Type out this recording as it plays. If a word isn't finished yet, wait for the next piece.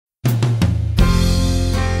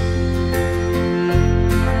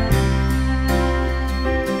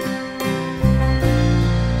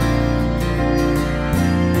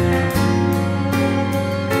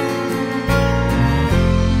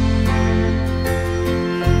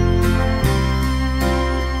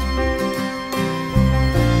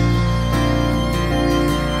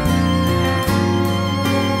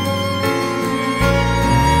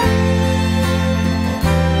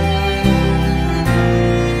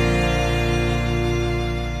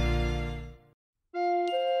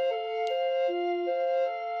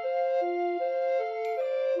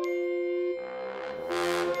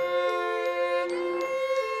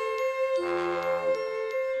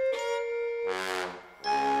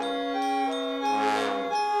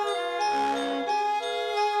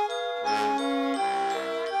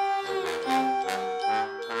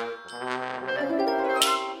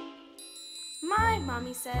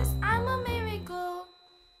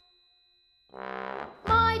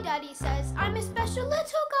daddy says I'm a special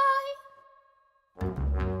little guy.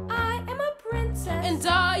 I am a princess. And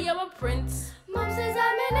I am a prince. Mom says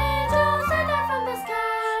I'm an angel sent down from the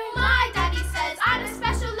sky. My daddy says I'm a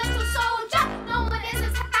special little soldier. No one is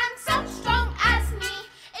as handsome, strong as me.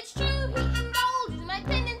 It's true he indulges my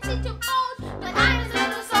tendency to bulge, but I'm his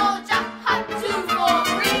little soldier, hot 2, 4,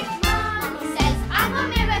 3. Mommy says I'm a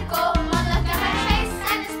miracle. One look at my face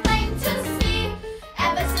and it's plain to see.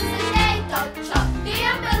 Ever since the day don't chop the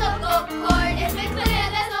umbilical cord, it's been clear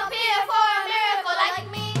there's no fear for a miracle like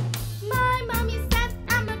me. My mommy says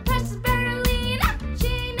I'm a precious ballerina. She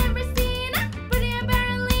ain't never seen a prettier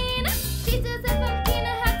ballerina. She says if I'm keen I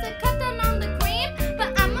have to cut down on the cream, but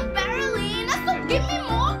I'm a ballerina, so give me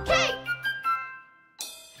more cake.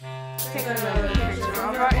 Take another picture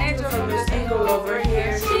of our angel from this angle over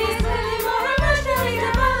here. She's really more emotionally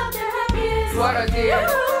developed than her peers. What a dear.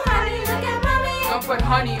 Ooh, honey, look at mommy. Don't put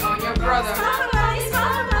honey on your brother.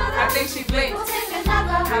 I think she blinked. We'll take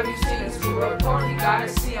another. Have you seen his school report? You gotta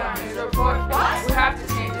see on his report. What? We have to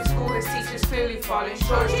change his school. His teachers clearly falling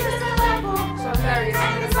short. She's a level. So hilarious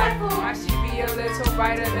and delightful. Might she be a little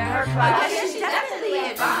brighter than her class? She's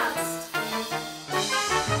definitely advanced.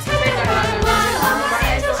 Take another picture of our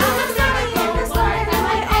angel from this angle.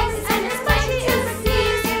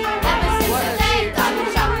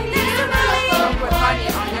 Don't put honey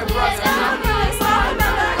on your brother.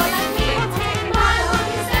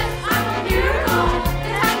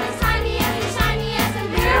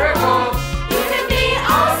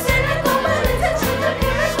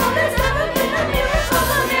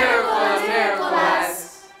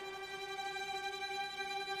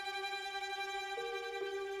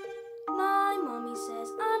 My mommy says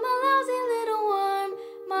I'm a lousy little worm.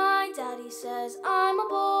 My daddy says I'm a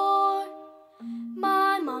bore.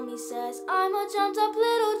 My mommy says I'm a jumped up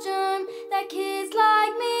little germ, that kids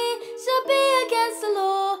like me should be against the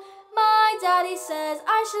law. My daddy says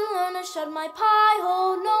I should learn to shut my pie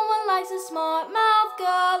hole. No one likes a smart mouth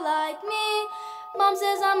girl like me. Mom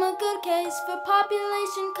says I'm a good case for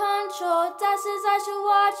population control. Dad says I should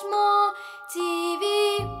watch more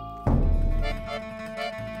TV.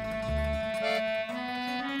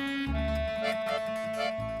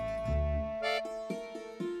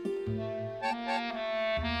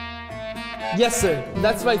 Yes, sir.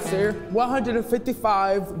 That's right, sir.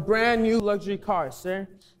 155 brand new luxury cars, sir.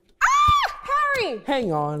 Ah! Harry!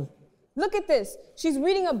 Hang on. Look at this. She's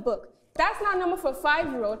reading a book. That's not normal for a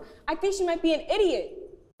 5-year-old. I think she might be an idiot.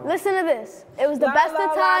 Listen to this. It was the best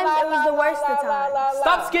of times, it was the worst of times.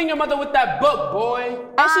 Stop scaring your mother with that book, boy.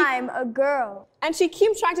 I'm a girl. And she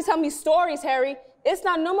keeps trying to tell me stories, Harry. It's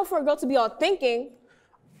not normal for a girl to be all thinking.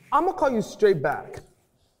 I'm gonna call you straight back.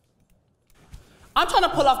 I'm trying to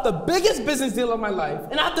pull off the biggest business deal of my life,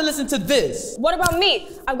 and I have to listen to this. What about me?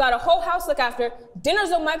 I've got a whole house to look after. Dinners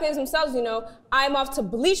don't microwaves themselves, you know. I'm off to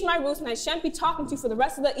bleach my roots, and I shan't be talking to you for the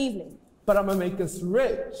rest of the evening. But I'm gonna make us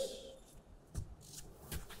rich.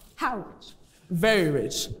 How rich? Very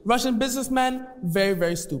rich. Russian businessman, very,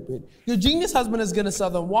 very stupid. Your genius husband is gonna sell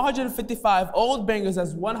them 155 old bangers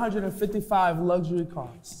as 155 luxury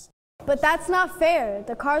cars. But that's not fair.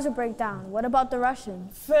 The cars will break down. What about the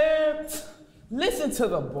Russians? Fair. Listen to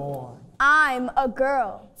the boy. I'm a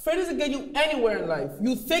girl. Fair doesn't get you anywhere in life.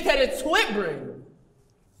 You thick-headed twit brain.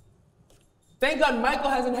 Thank God Michael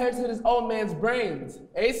has inherited his old man's brains.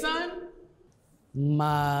 Eh, son?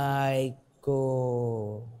 Michael.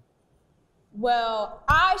 Well,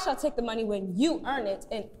 I shall take the money when you earn it,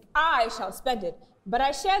 and I shall spend it. But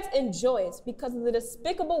I shan't enjoy it because of the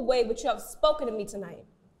despicable way which you have spoken to me tonight.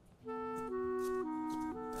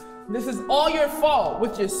 This is all your fault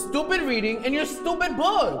with your stupid reading and your stupid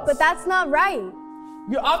books. But that's not right.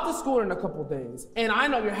 You're off to school in a couple days, and I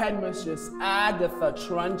know your headmistress, Agatha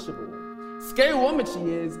Trunchbull. Scary woman she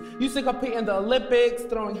is. Used to compete in the Olympics,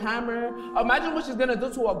 throwing hammer. Imagine what she's gonna do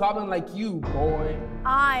to a goblin like you, boy.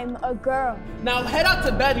 I'm a girl. Now head out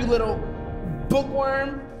to bed, you little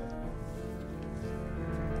bookworm.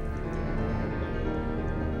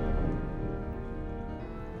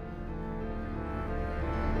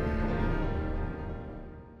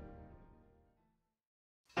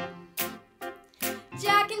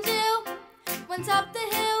 Jack and Jill went up the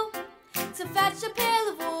hill to fetch a pail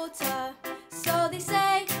of water. So they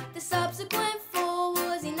say the subsequent fall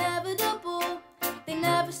was inevitable. They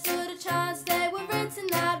never stood a chance, they were written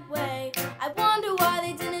that way. I wonder why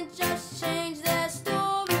they didn't just change their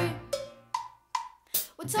story.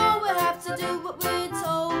 We're told we have to do what we're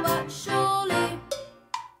told, but surely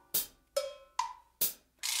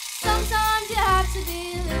sometimes you have to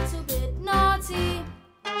be a little bit naughty.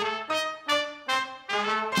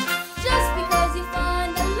 Just because you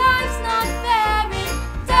find that life's not fair, it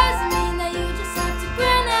doesn't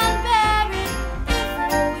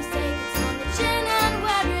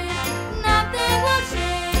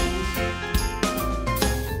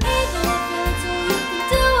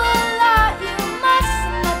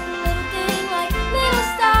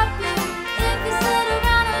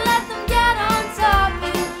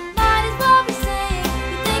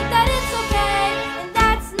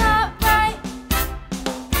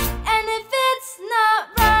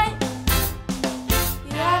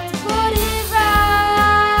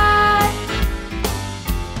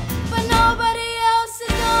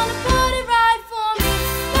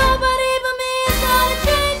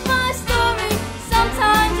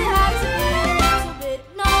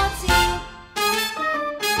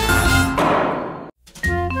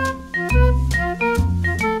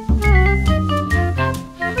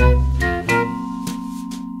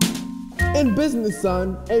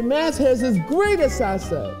son. A man's hair is his greatest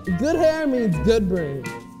asset. Good hair means good brain.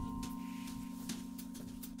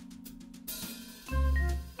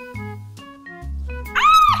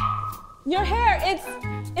 Your hair,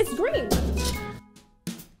 it's green.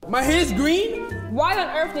 My hair's green? Why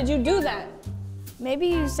on earth did you do that? Maybe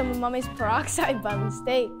you used some of Mommy's peroxide by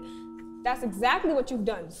mistake. That's exactly what you've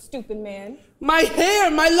done, stupid man. My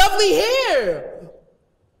hair, my lovely hair!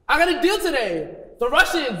 I got a deal today. The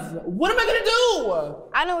Russians, what am I gonna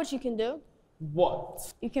do? I know what you can do.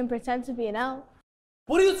 What? You can pretend to be an elf.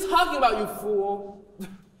 What are you talking about, you fool?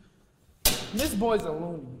 This boy's a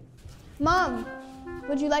loony. Mom,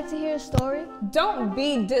 would you like to hear a story? Don't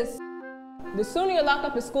be this. The sooner you're locked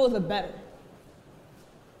up in school, the better.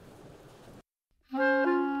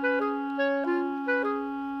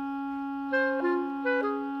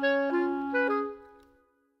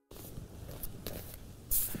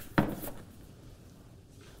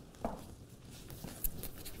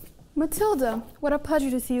 Matilda, what a pleasure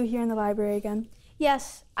to see you here in the library again.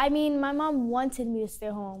 Yes, I mean, my mom wanted me to stay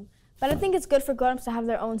home, but I think it's good for grown-ups to have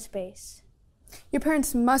their own space. Your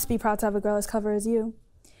parents must be proud to have a girl as clever as you.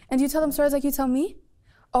 And do you tell them stories like you tell me?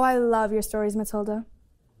 Oh, I love your stories, Matilda.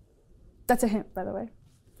 That's a hint, by the way.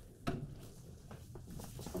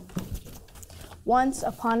 Once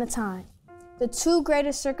upon a time, the two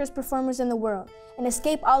greatest circus performers in the world, an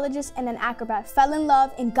escapologist and an acrobat, fell in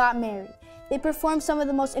love and got married. They performed some of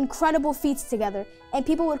the most incredible feats together, and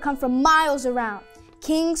people would come from miles around.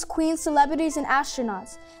 Kings, queens, celebrities, and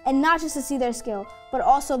astronauts. And not just to see their skill, but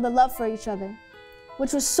also the love for each other,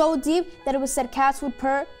 which was so deep that it was said cats would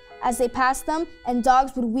purr as they passed them, and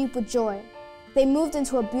dogs would weep with joy. They moved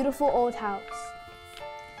into a beautiful old house.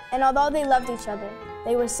 And although they loved each other,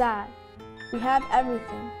 they were sad. We have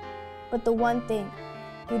everything, but the one thing,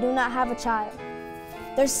 we do not have a child.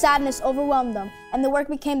 Their sadness overwhelmed them, and the work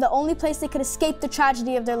became the only place they could escape the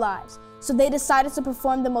tragedy of their lives. So they decided to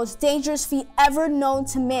perform the most dangerous feat ever known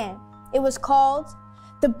to man. It was called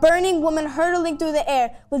the burning woman hurtling through the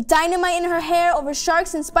air with dynamite in her hair over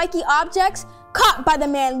sharks and spiky objects, caught by the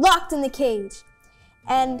man locked in the cage.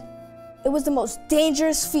 And it was the most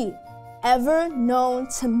dangerous feat ever known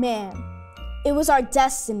to man. It was our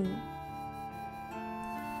destiny.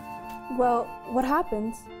 Well, what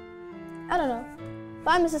happened? I don't know.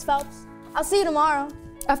 Bye, Mrs. Phelps. I'll see you tomorrow.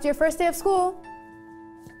 After your first day of school?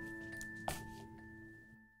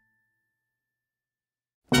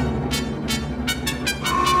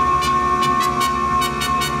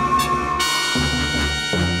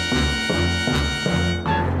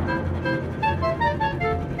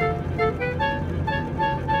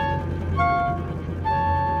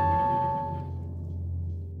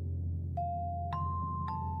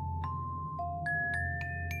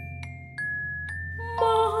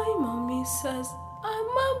 My mommy says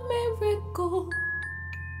I'm a miracle.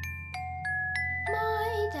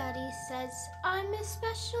 My daddy says I'm a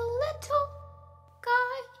special little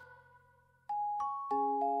guy.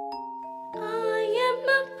 I am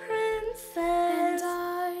a princess. And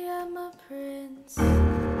I am a prince.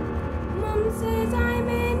 Mom says I'm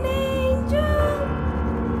an angel.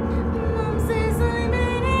 Mom says I'm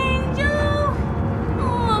an angel.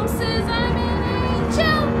 Mom says I'm an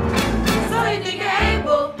angel. So you think you're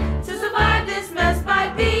able to survive this mess by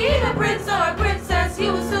being a prince or a princess?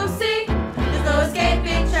 You will soon see there's no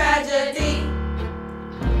escaping tragedy.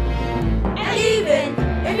 And even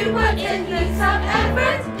if you put in the some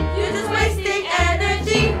effort, you're just wasting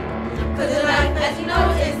energy. Cause your life, as you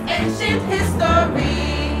know, is ancient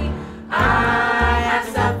history. I have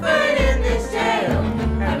suffered in this jail.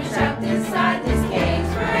 I've been trapped inside this cage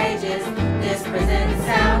for ages. This prison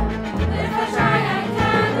cell. But if I try, I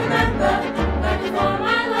can remember. But before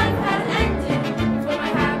my life had ended, before my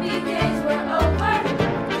happy days were over,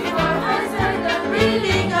 before I heard the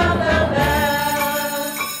ringing of the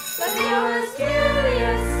bell. But they was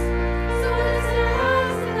curious, so listen to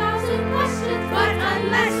ask 1,000 questions. But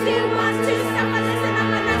unless you want to stop and listen, I'm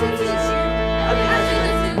not to teach you. Okay, I should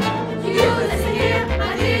listen. You listen here,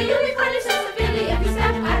 my dear, you'll be punished so severely if you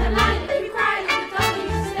step out of line. If you cry, if you tell me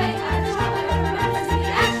you should stay out of trouble. And remember to be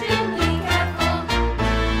extremely careful.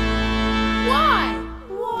 Why?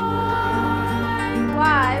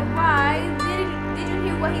 Why? Did you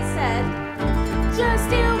hear what he said? Just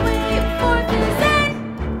still wait for phys ed.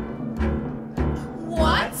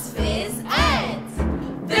 What's phys ed?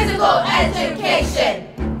 Physical education.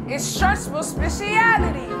 It's stressful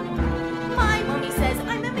speciality. My mommy says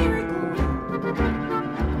I'm a miracle.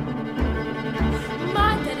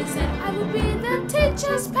 My daddy said I would be the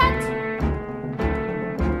teacher's pet.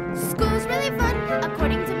 School's really fun,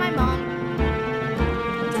 according to my mom.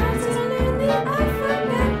 Dad says I learned the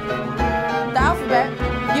alphabet. The alphabet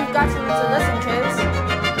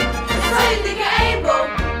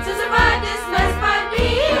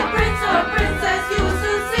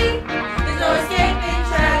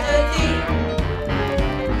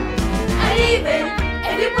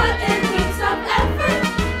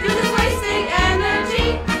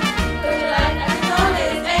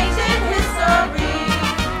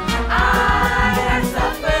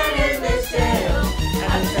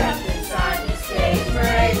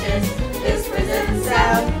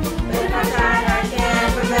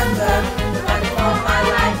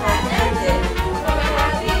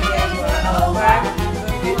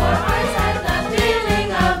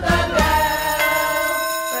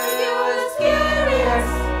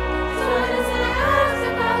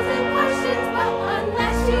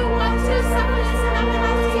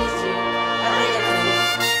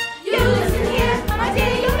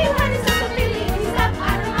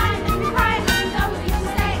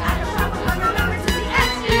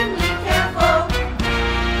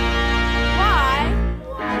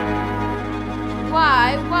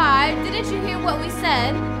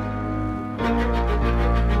said,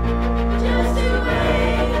 just to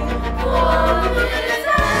wait for his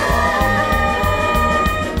hand.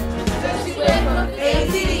 Just to wait for the A,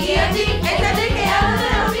 C, D, E, F, G, H, I, J, K, L, M,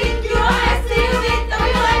 N, O, P, Q, R, S, T, U, V,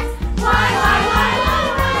 W, X, Y, Y.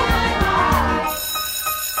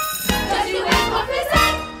 Just to wait for his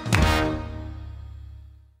hand.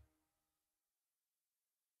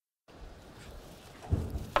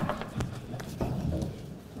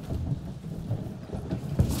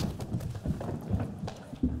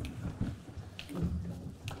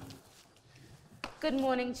 Good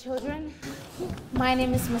morning, children. My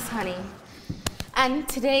name is Miss Honey, and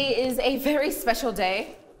today is a very special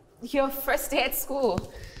day, your first day at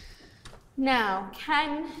school. Now,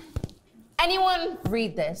 can anyone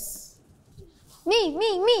read this? Me.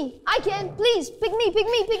 I can. Please, pick me.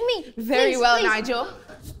 Very Please, well, please. Nigel.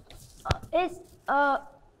 It's,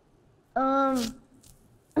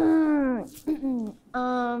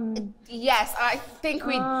 Yes, I think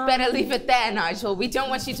we'd better leave it there, Nigel. We don't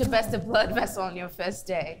want you to burst a blood vessel on your first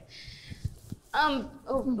day.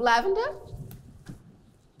 Lavender?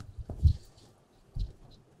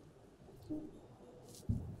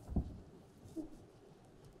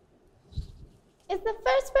 Is the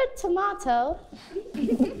first word tomato?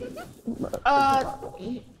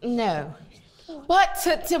 No.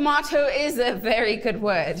 But tomato is a very good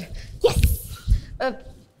word. Yes!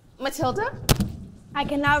 Matilda? I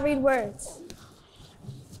can now read words.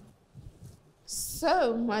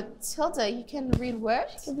 So, Matilda, you can read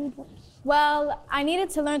words? Well, I needed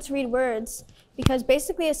to learn to read words because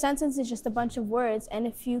basically a sentence is just a bunch of words, and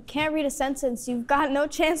if you can't read a sentence, you've got no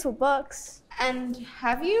chance with books. And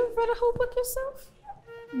have you read a whole book yourself?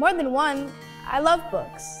 More than one. I love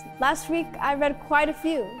books. Last week, I read quite a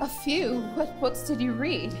few. A few? What books did you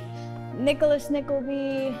read? Nicholas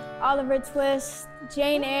Nickleby, Oliver Twist,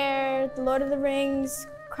 Jane Eyre, The Lord of the Rings,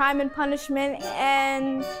 Crime and Punishment,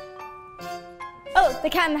 and... oh, The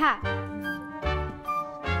Cat in the Hat.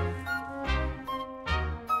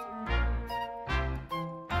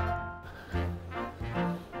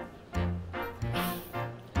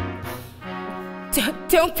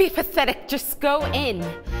 Don't be pathetic, just go in.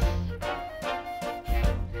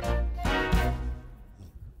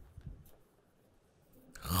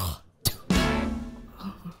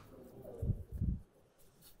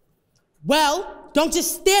 Well, don't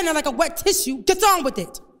just stand there like a wet tissue. Get on with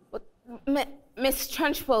it. Miss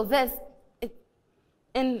Trunchbull, there's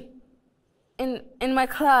in my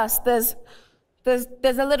class there's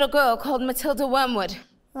a little girl called Matilda Wormwood.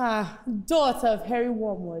 Daughter of Harry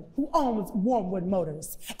Wormwood, who owns Wormwood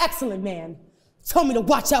Motors. Excellent man. Told me to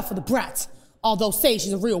watch out for the brat, although say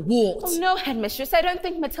she's a real wart. Oh no, headmistress, I don't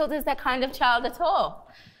think Matilda's that kind of child at all.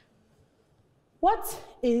 What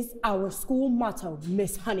is our school motto,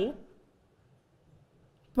 Miss Honey?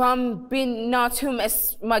 Bambinatum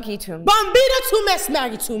es magitum. Bambinatum es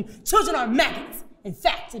magitum. Children are maggots. In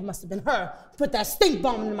fact, it must have been her who put that stink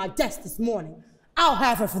bomb in my desk this morning. I'll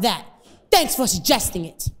have her for that. Thanks for suggesting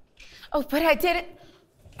it. Oh, but I didn't.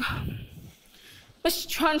 Miss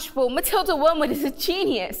Trunchbull, Matilda Wormwood is a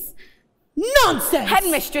genius. Nonsense!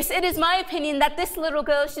 Headmistress, it is my opinion that this little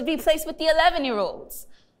girl should be placed with the 11-year-olds.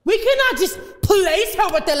 We cannot just place her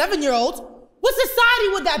with the 11-year-olds. What society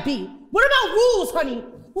would that be? What about rules, honey?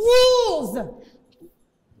 Rules!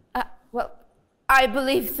 Well, I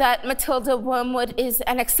believe that Matilda Wormwood is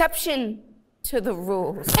an exception to the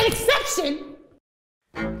rules. An exception?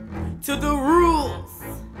 To the rules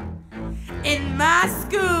in my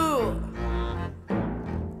school.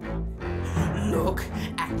 Look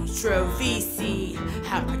at these trophies, see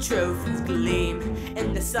how my trophies gleam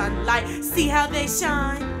in the sunlight, see how they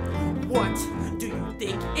shine. What do you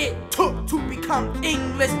think it took to become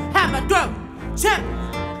English hammer throw champion?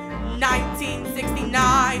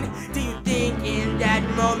 1969. Do you think in that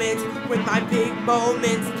moment, when my big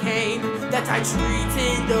moments came, that I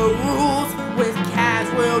treated the rules with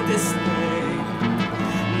casual disdain?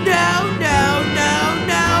 No, no, no,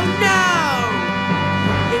 no, no.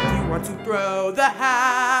 If you want to throw the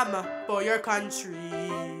hammer for your country,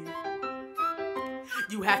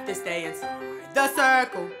 you have to stay inside the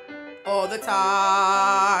circle all the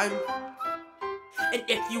time. And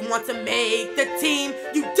if you want to make the team,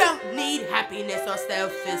 you don't need happiness or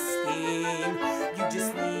self-esteem. You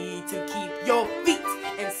just need to keep your feet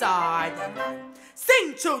inside the line.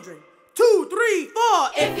 Sing, children! 2, 3, 4.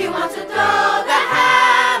 If you want to throw the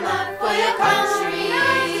hammer for your country,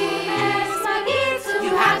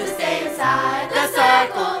 you have to stay inside the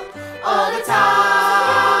circle all the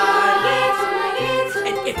time.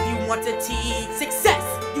 And if you want to teach success,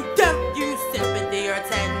 you don't use sympathy or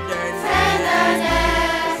tenderness.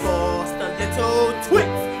 Force the little to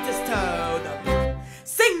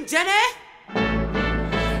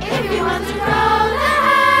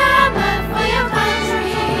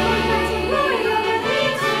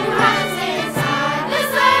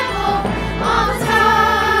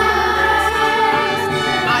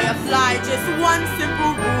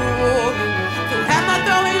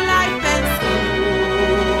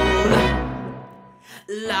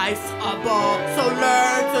Life's a ball, so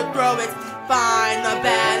learn to throw it. Find the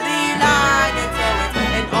belly line and throw it.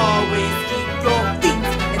 And always keep your feet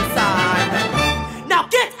inside. Now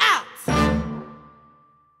get out!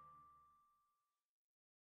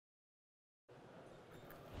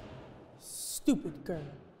 Stupid girl.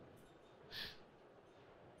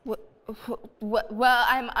 Well,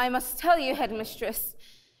 I must tell you, headmistress,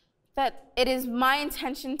 that it is my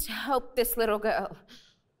intention to help this little girl,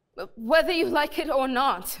 whether you like it or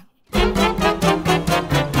not.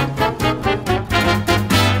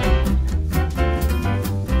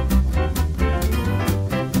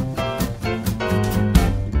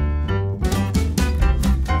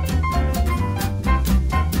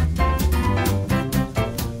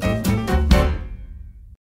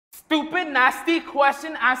 Stupid, nasty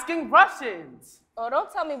question asking Russians. Oh, don't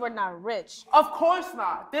tell me we're not rich. Of course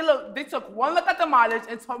not. They took one look at the mileage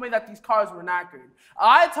and told me that these cars were knackered.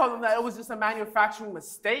 I told them that it was just a manufacturing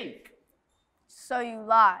mistake. So you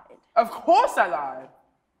lied. Of course I lied.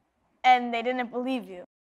 And they didn't believe you.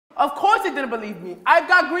 Of course they didn't believe me. I've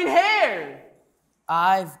got green hair.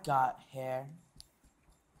 I've got hair.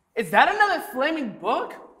 Is that another flaming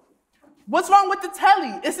book? What's wrong with the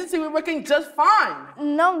telly? It seems to be working just fine.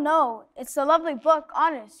 No. It's a lovely book,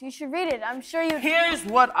 honest. You should read it. I'm sure you... Here's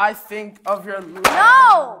what I think of your...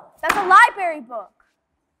 No! That's a library book.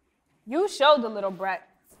 You showed the little brat.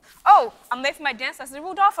 Oh, I'm late for my dance lesson,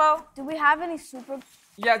 Rodolfo. Do we have any super...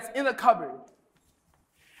 Yeah, it's in the cupboard.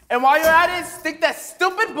 And while you're at it, stick that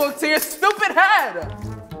stupid book to your stupid head.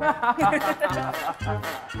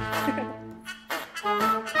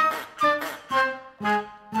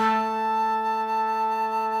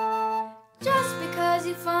 Just because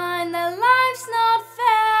you find that life's not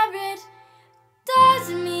fair, it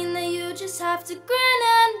doesn't mean that you just have to grin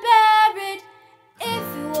and bear it.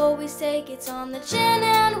 If you always take it on the chin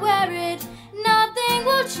and wear it, nothing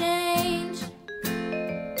will change.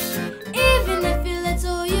 Even if you're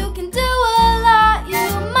little, you can do a lot. You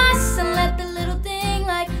mustn't let the little thing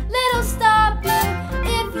like little stop you.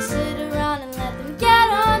 If you sit around and let them get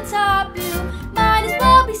on top, you might as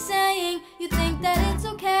well be saying you think that it's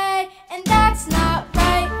okay, and that's not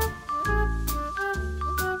right.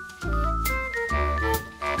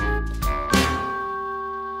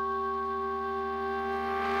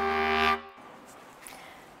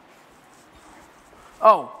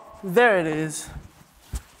 Oh, there it is.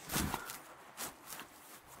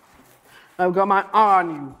 I've got my eye on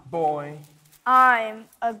you, boy. I'm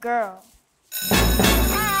a girl.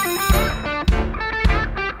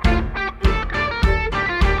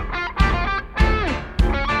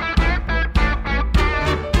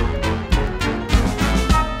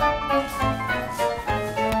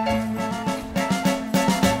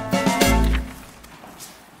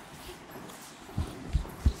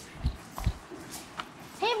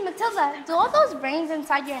 Hey, Matilda, do all those brains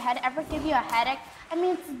inside your head ever give you a headache? I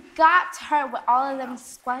mean, it's got to hurt with all of them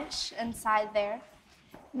squished inside there.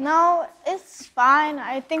 No, it's fine.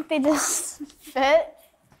 I think they just fit.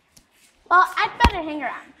 Well, I'd better hang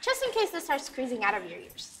around, just in case this starts squeezing out of your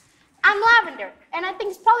ears. I'm Lavender, and I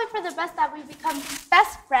think it's probably for the best that we become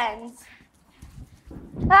best friends.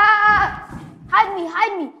 Ah! Hide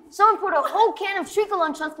me. Someone put a whole can of treacle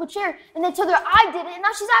lunch on Split Chair, and they told her I did it, and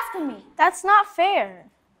now she's after me. That's not fair.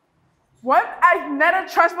 What? I've never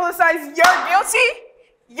trust-publicized you're guilty?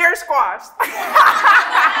 You're squashed.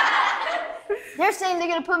 They're saying they're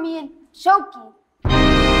gonna put me in Choky.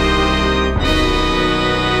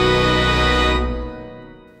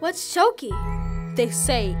 What's Choky? They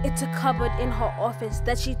say it's a cupboard in her office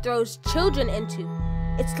that she throws children into.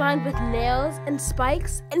 It's lined with nails and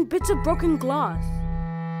spikes and bits of broken glass.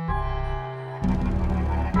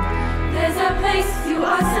 There's a place you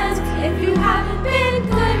are sent if you haven't been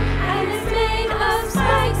good, and it's made of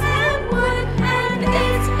spikes and wood, and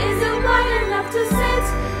it isn't wide enough to sit.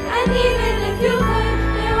 And even if you could,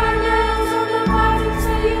 there are nails on the bottom,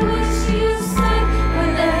 so you wish you stood when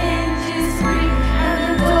the hinges ring and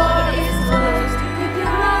the door is closed. With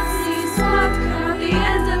your mouth seized on the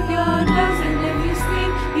end of your nose, and if you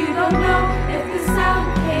scream, you don't know if the sound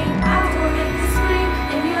came out or if the scream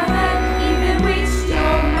in your head even reached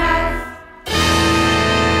your mouth.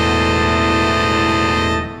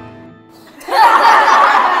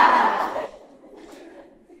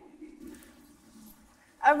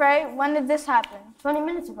 All right, when did this happen? 20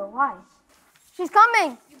 minutes ago. Why? She's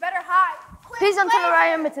coming. You better hide. Please don't tell her I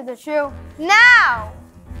am into the shoe. Now!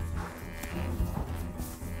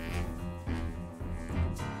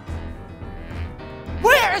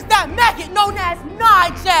 Where is that maggot known as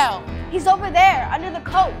Nigel? He's over there, under the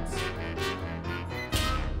coats.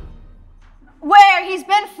 Where he's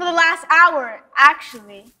been for the last hour,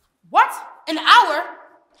 actually. What? An hour?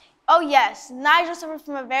 Oh yes, Nigel suffers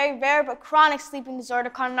from a very rare but chronic sleeping disorder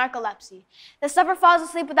called narcolepsy. The sufferer falls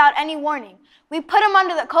asleep without any warning. We put him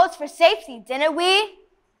under the coats for safety, didn't we?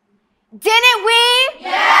 Didn't we?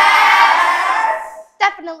 Yes!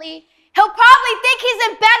 Definitely. He'll probably think he's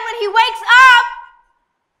in bed when he wakes up.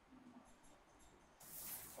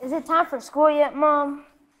 Is it time for school yet, Mom?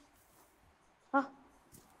 Huh?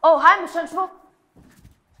 Oh, hi, Miss Trunchbull.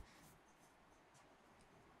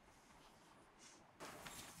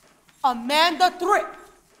 Amanda Thrift.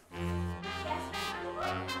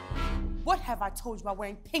 What have I told you about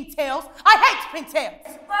wearing pigtails? I hate pigtails.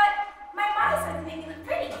 But my mother said to make it look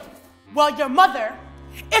pretty. Well, your mother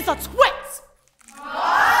is a twit.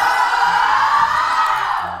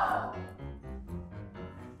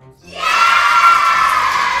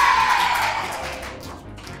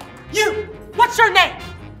 You, what's your name?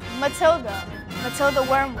 Matilda. Matilda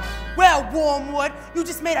Wormwood. Well, Wormwood, you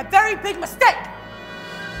just made a very big mistake.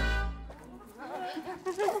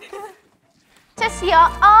 Just so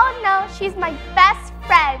y'all all know, she's my best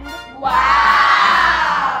friend.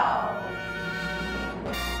 Wow!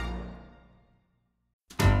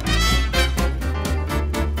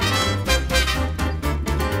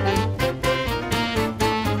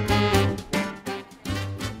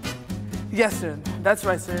 Yes, sir. That's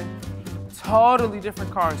right, sir. Totally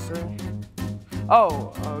different car, sir.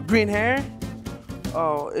 Oh, green hair?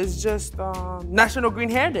 Oh, it's just National Green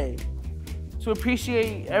Hair Day. To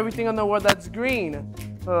appreciate everything in the world that's green,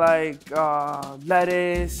 like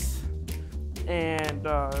lettuce and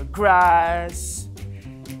grass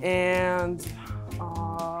and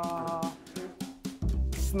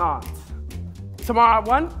snot. Tomorrow at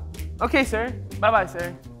 1? Okay, sir. Bye-bye,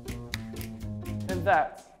 sir. And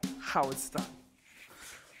that's how it's done.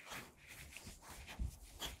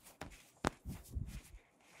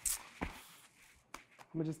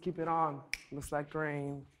 I'm gonna just keep it on. Looks like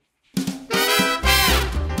rain.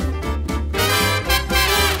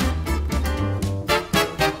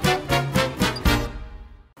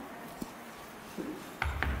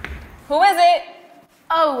 Who is it?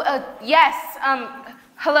 Oh, yes.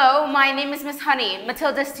 Hello, my name is Miss Honey,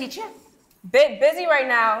 Matilda's teacher. Bit busy right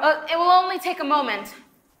now. It will only take a moment.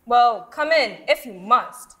 Well, come in, if you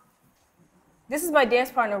must. This is my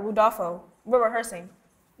dance partner, Rudolfo. We're rehearsing.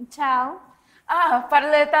 Ciao. Ah,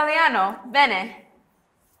 parla italiano. Bene.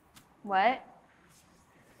 What?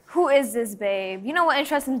 Who is this, babe? You know what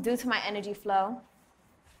interesting to do to my energy flow?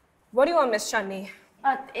 What do you want, Miss Chutney?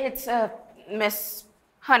 It's, Miss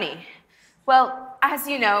Honey. Well, as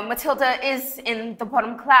you know, Matilda is in the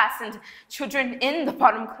bottom class, and children in the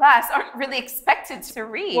bottom class aren't really expected to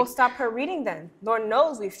read. We'll stop her reading then. Lord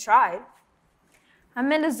knows we've tried.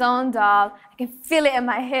 I'm in the zone, doll. I can feel it in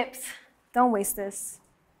my hips. Don't waste this.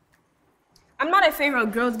 I'm not in favor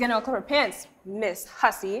of girls getting on cover pants, Miss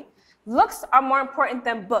Hussy. Looks are more important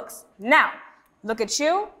than books. Now, look at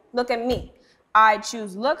you, look at me. I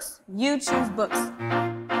choose looks, you choose books.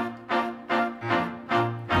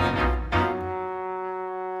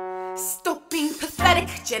 Stop being pathetic,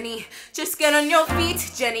 Jenny. Just get on your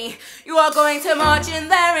feet, Jenny. You are going to march in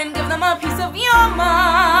there and give them a piece of your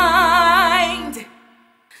mind. Leave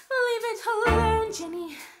it alone,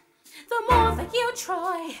 Jenny. The more that you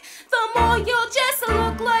try, the more you'll just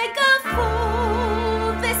look like a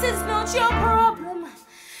fool. This is not your problem.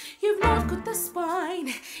 You've not got the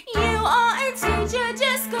spine. You are a teacher,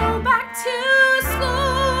 just go back to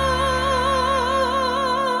school.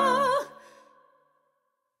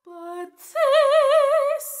 But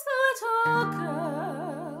this little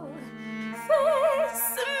girl, this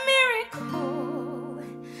miracle,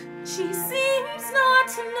 she seems not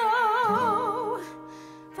to know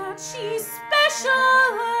that she's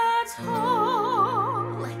special at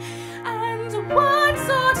all. And what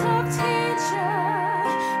sort of teacher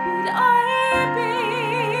would I be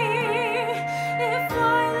if I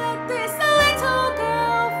let this little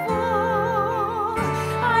girl fall?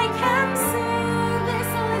 I can see this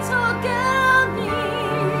little girl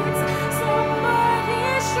needs somebody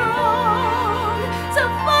strong to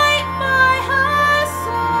fight by her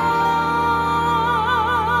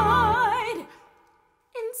side.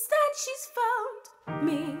 Instead, she's found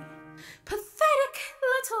me, pathetic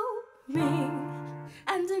little me,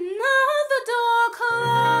 and another door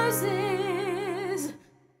closes,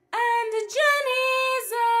 and Jenny's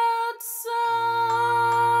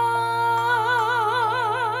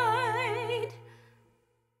outside.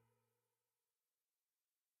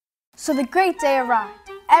 So the great day arrived.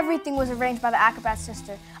 Everything was arranged by the acrobat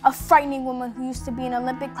sister, a frightening woman who used to be an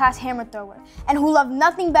Olympic class hammer thrower and who loved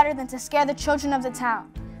nothing better than to scare the children of the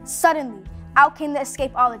town. Suddenly, Out came the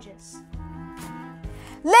escapologists.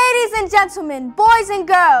 Ladies and gentlemen, boys and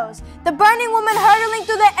girls, the burning woman hurtling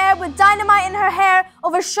through the air with dynamite in her hair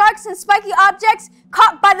over sharks and spiky objects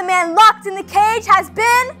caught by the man locked in the cage has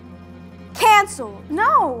been canceled.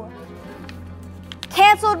 No.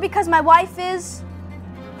 Canceled because my wife is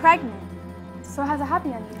pregnant. So it has a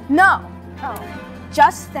happy ending. No. Oh.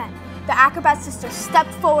 Just then, the acrobat sister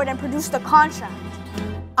stepped forward and produced a contract.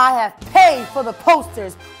 I have paid for the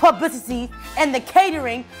posters, publicity, and the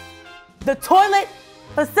catering, the toilet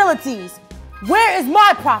facilities. Where is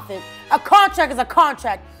my profit? A contract is a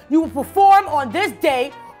contract. You will perform on this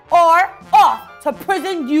day or off to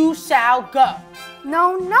prison you shall go.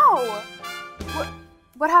 No.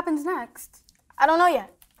 What happens next? I don't know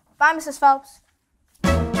yet. Bye, Mrs. Phelps.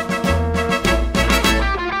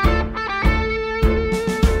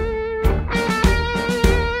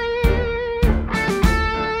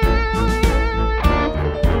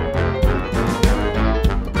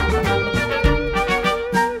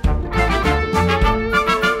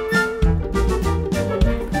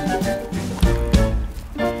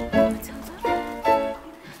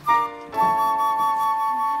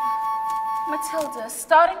 Matilda,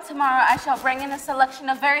 starting tomorrow, I shall bring in a selection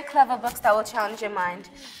of very clever books that will challenge your mind.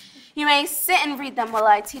 You may sit and read them while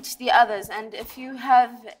I teach the others, and if you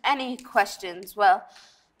have any questions, well,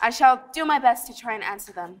 I shall do my best to try and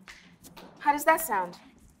answer them. How does that sound?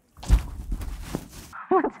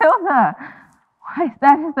 Matilda, why,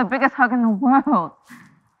 that is the biggest hug in the world.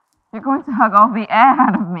 You're going to hug all the air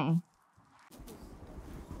out of me.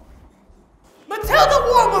 Matilda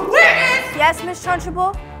Warwood, where is? Yes, Miss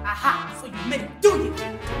Trunchbull? Aha, so you admit it, do you?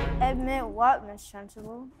 Admit what, Miss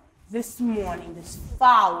Trunchbull? This morning, this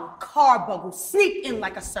foul carbuncle sneaked in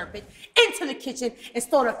like a serpent into the kitchen and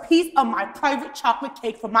stole a piece of my private chocolate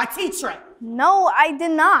cake from my tea tray. No, I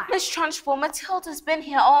did not. Miss Trunchbull, Matilda's been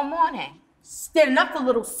here all morning. Standing up for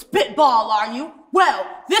little spitball, are you? Well,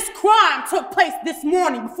 this crime took place this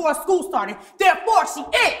morning before school started. Therefore, she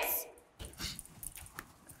is.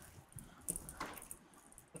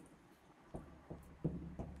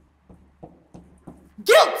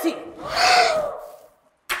 Guilty!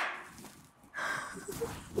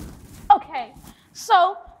 Okay,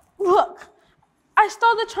 so look, I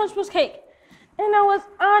stole the Trunchbull's cake, and I was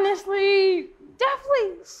honestly,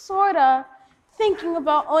 definitely, sorta thinking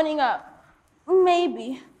about owning up,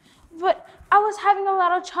 maybe, but I was having a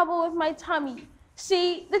lot of trouble with my tummy.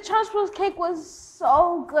 See, the Trunchbull's cake was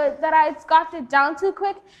so good that I had scoffed it down too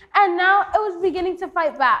quick, and now it was beginning to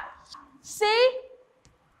fight back. See?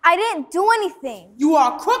 I didn't do anything. You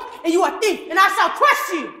are a crook and you are a thief, and I shall crush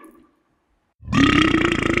you.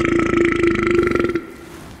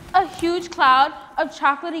 A huge cloud of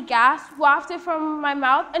chocolatey gas wafted from my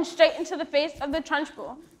mouth and straight into the face of the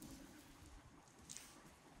Trunchbull.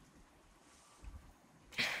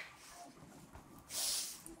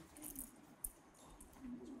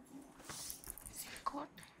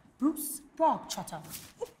 Bruce Bogtrotter.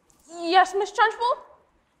 Yes, Miss Trunchbull?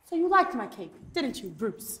 So you liked my cake, didn't you,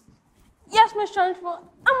 Bruce? Yes, Miss Trunchbull.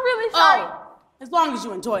 I'm really sorry. Oh, as long as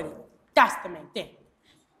you enjoyed it. That's the main thing.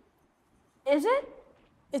 Is it?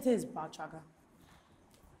 It is, Bogtrotter.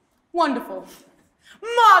 Wonderful.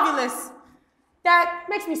 Marvelous. That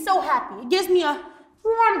makes me so happy. It gives me a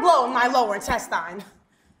warm glow in my lower intestine.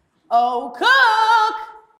 Oh, cook!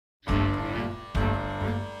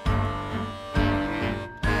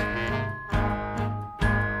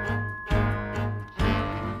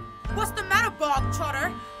 What's the matter,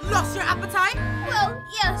 Bogtrotter? Lost your appetite? Well,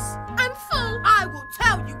 yes, I'm full. I will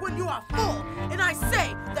tell you when you are full. And I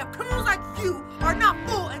say that criminals like you are not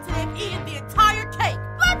full until they've eaten the entire cake.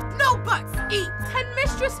 But no buts. Eat. And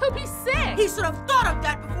Mistress will be sick. He should have thought of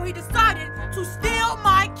that before he decided to steal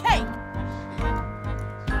my cake.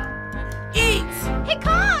 Eat. He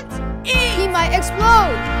can't. Eat. He might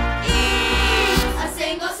explode. Eat. A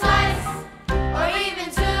single slice, or even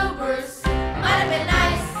two, Bruce, might have been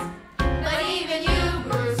nice. But even you,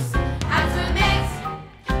 Bruce, have to admit,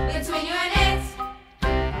 between you and it,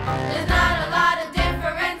 there's not a lot of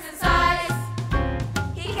difference in size.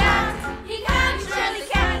 He surely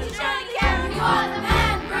can't. You are the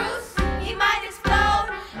man, Bruce. He might explode.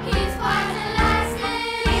 He's quite elastic.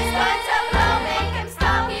 He's going to blow, make him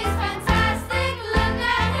stop. He's fantastic. Look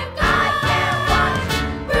at him go. I can't watch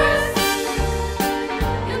Bruce.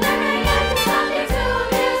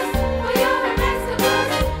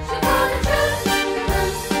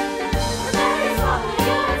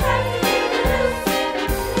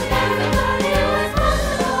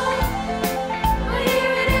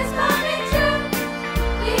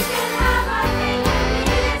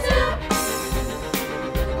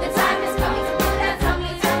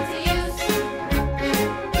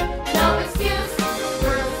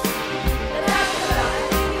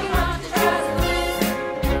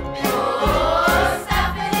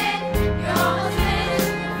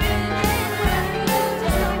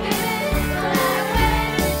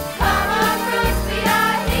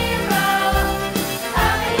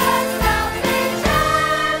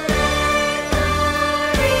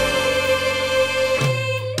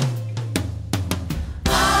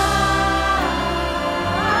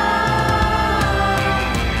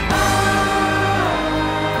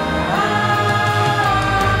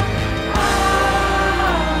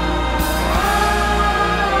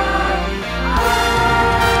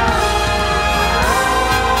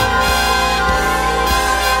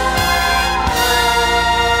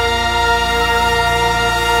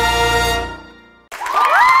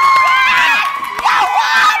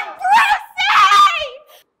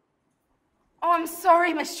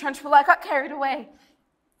 Trunchbull. I got carried away.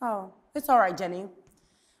 Oh, it's all right, Jenny.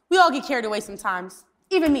 We all get carried away sometimes.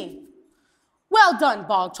 Even me. Well done,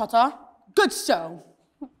 Bog Trotter. Good show.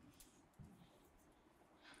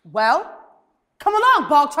 Well, come along,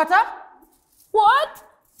 Bog Trotter. What?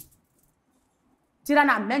 Did I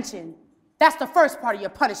not mention? That's the first part of your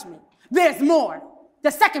punishment. There's more.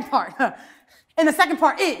 The second part. And the second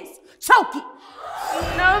part is choking.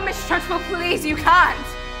 No, Miss Trunchbull, please, you can't.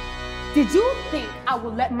 Did you think I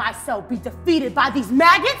will let myself be defeated by these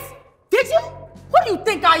maggots? Did you? What do you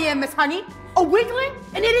think I am, Miss Honey? A weakling?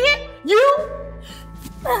 An idiot? You?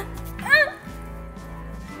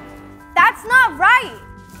 That's not right.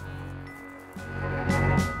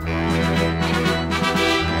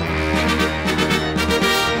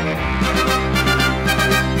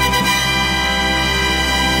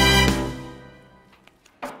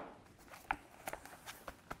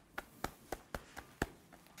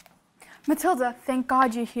 Matilda, thank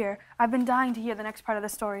God you're here. I've been dying to hear the next part of the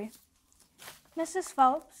story. Mrs.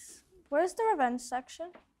 Phelps, where's the revenge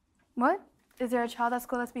section? What? Is there a child at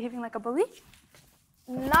school that's behaving like a bully?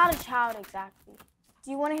 Not a child exactly.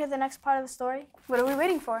 Do you want to hear the next part of the story? What are we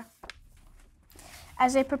waiting for?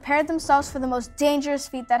 As they prepared themselves for the most dangerous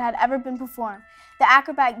feat that had ever been performed, the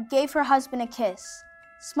acrobat gave her husband a kiss.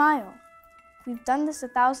 Smile. We've done this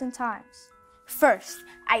 1,000 times. First,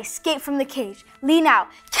 I escape from the cage, lean out,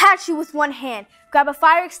 catch you with one hand, grab a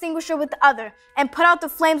fire extinguisher with the other, and put out the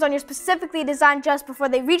flames on your specifically designed dress before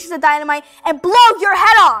they reach the dynamite and blow your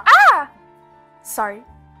head off. Ah! Sorry,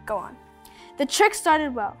 go on. The trick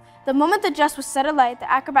started well. The moment the dress was set alight, the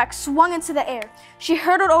acrobat swung into the air. She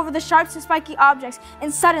hurtled over the sharp and spiky objects,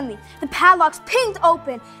 and suddenly, the padlocks pinged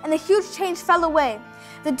open, and the huge chains fell away.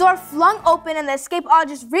 The door flung open, and the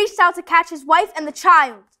escapologist reached out to catch his wife and the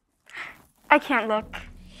child. I can't look.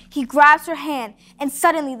 He grabs her hand, and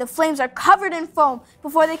suddenly the flames are covered in foam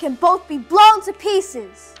before they can both be blown to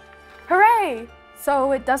pieces. Hooray!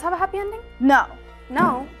 So it does have a happy ending? No.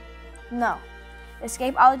 No. No. The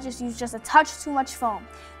escapologist used just a touch too much foam,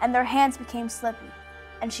 and their hands became slippy,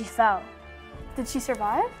 and she fell. Did she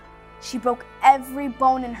survive? She broke every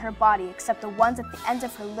bone in her body except the ones at the ends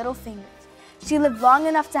of her little fingers. She lived long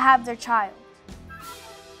enough to have their child.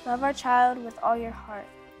 Love our child with all your heart.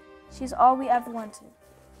 She's all we ever wanted.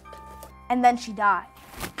 And then she died.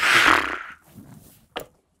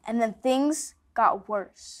 And then things got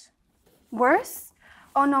worse. Worse?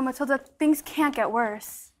 Oh no, Matilda, things can't get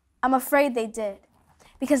worse. I'm afraid they did.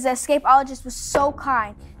 Because the escapologist was so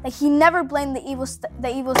kind that he never blamed the evil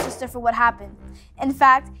sister for what happened. In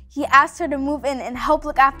fact, he asked her to move in and help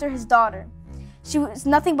look after his daughter. She was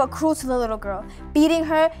nothing but cruel to the little girl, beating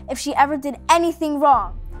her if she ever did anything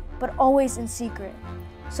wrong, but always in secret.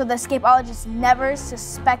 So the escapologist never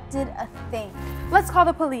suspected a thing. Let's call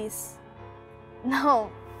the police. No,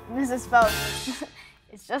 Mrs. Phelps.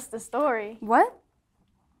 It's just a story. What?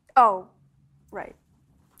 Oh, right.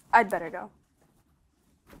 I'd better go.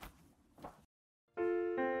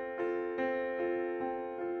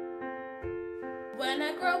 When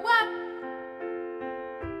I grow up,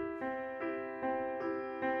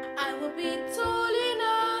 I will be tall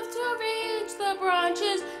enough to reach the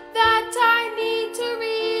branches that I need to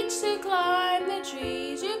reach to climb the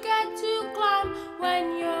trees you get to climb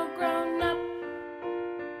when you're grown up.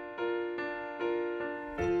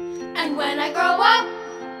 And when I grow up,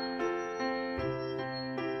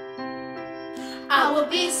 I will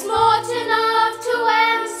be smart enough to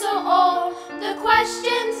answer all the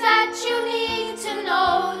questions that you need to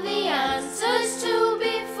know the answers to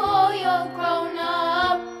before you're grown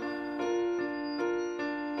up.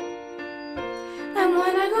 And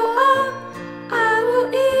when I grow up, I will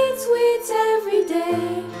eat sweets every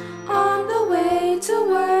day on the way to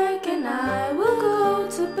work, and I will go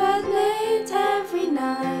to bed late every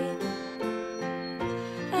night.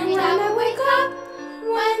 And when I wake up,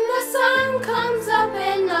 when the sun comes up,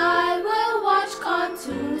 and I will watch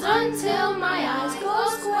cartoons until my eyes go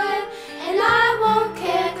square, and I won't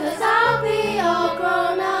care 'cause I'll be all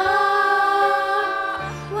grown up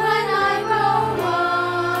when I grow up.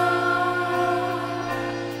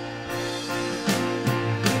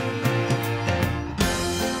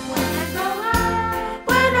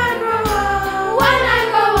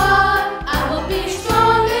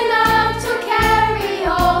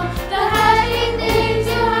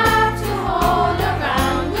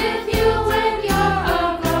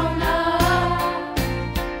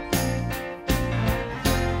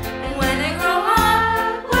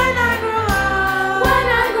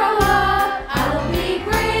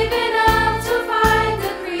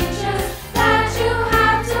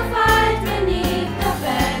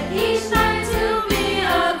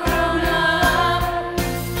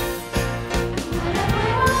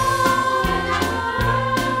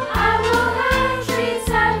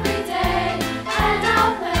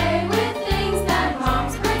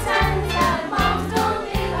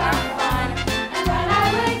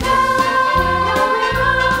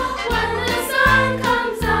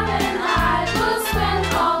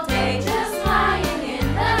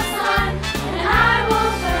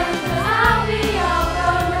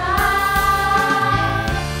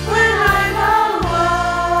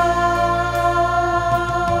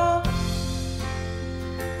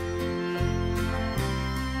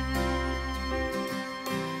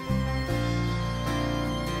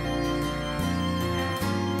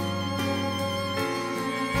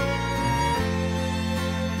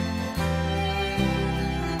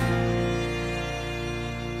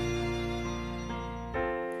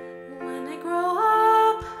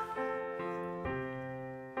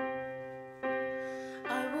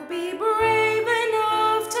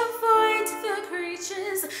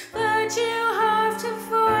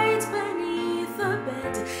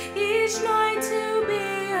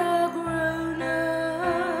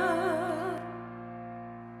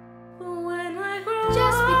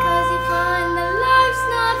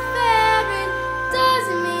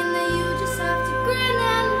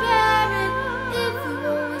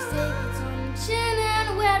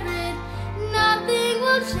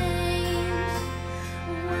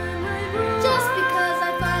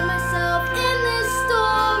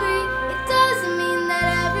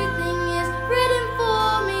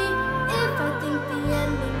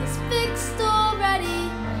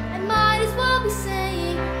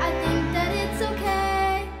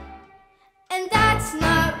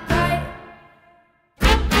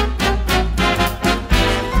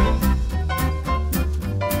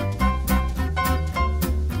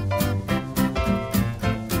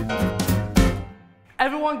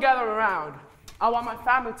 gather around. I want my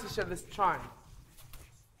family to share this time.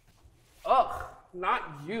 Ugh, not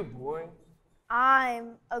you, boy.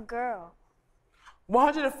 I'm a girl.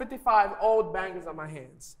 155 old bangers on my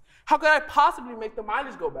hands. How could I possibly make the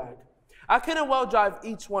mileage go back? I couldn't well drive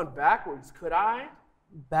each one backwards, could I?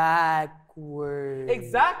 Backwards.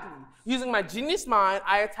 Exactly. Using my genius mind,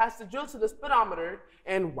 I attached the drill to the speedometer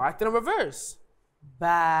and whacked it in reverse.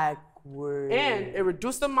 Backwards. And it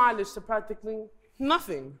reduced the mileage to practically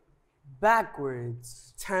nothing.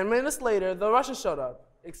 Backwards. 10 minutes later, the Russians showed up.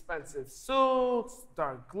 Expensive suits,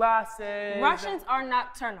 dark glasses. Russians are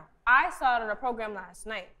nocturnal. I saw it on a program last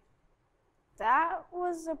night. That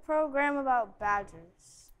was a program about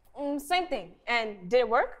badgers. Same thing. And did it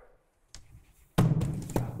work?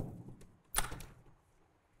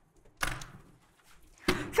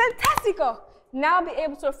 Fantastico! Now I'll be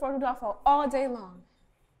able to afford Rodolfo all day long.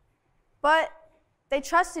 But they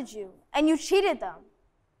trusted you, and you cheated them.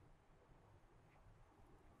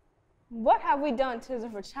 What have we done to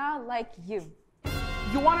deserve a child like you?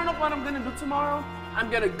 You want to know what I'm going to do tomorrow? I'm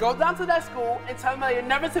going to go down to that school and tell them that you're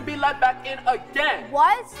never to be let back in again.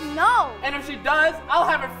 What? No. And if she does, I'll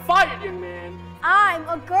have her fired, young man. I'm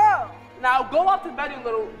a girl. Now go off to bed, you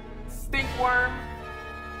little stinkworm.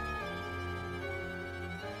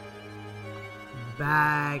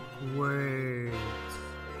 Backwards.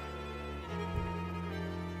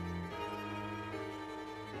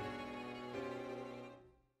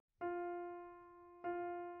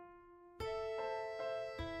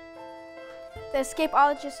 The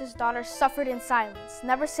escapologist's daughter suffered in silence,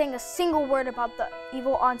 never saying a single word about the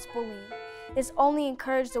evil aunt's bullying. This only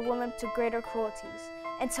encouraged the woman to greater cruelties,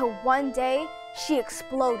 until one day she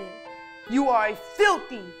exploded. You are a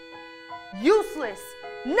filthy, useless,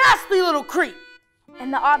 nasty little creep.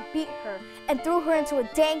 And the aunt beat her and threw her into a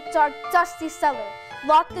dank, dark, dusty cellar,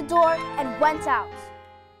 locked the door, and went out.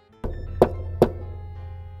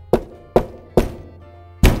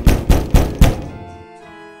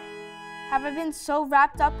 Have I been so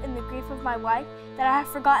wrapped up in the grief of my wife that I have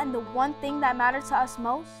forgotten the one thing that mattered to us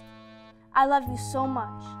most? I love you so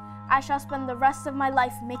much. I shall spend the rest of my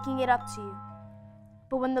life making it up to you.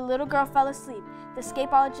 But when the little girl fell asleep, the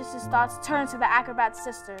escapologist's thoughts turned to the acrobat's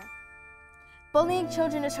sister. Bullying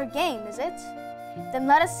children is her game, is it? Then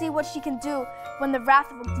let us see what she can do when the wrath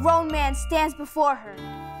of a grown man stands before her.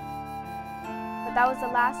 But that was the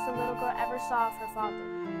last the little girl ever saw of her father.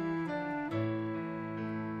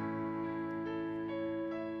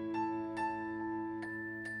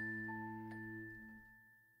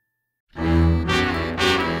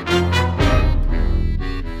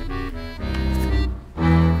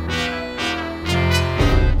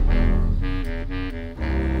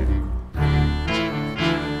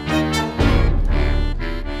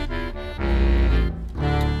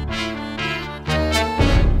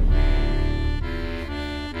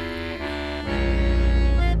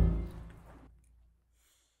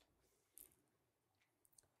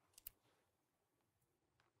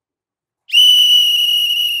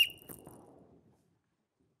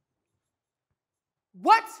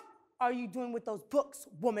 What are you doing with those books,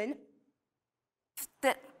 woman?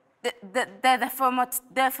 They're for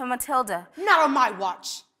Matilda. Not on my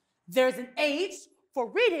watch. There's an age for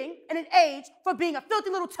reading and an age for being a filthy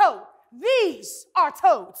little toad. These are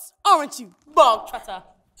toads, aren't you, bog trotter?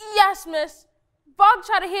 Yes, miss. Bog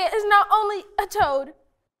trotter here is not only a toad.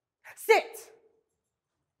 Sit.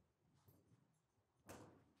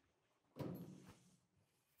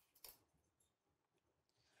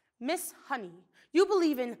 Miss Honey, you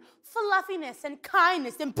believe in fluffiness and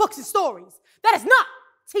kindness in books and stories. That is not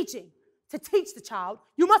teaching. To teach the child,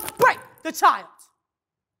 you must break the child.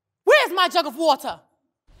 Where's my jug of water?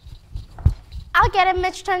 I'll get it,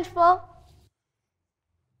 Miss Trunchbull.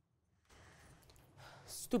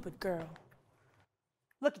 Stupid girl.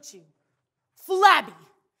 Look at you. Flabby,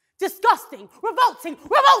 disgusting, revolting,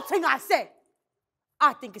 I say.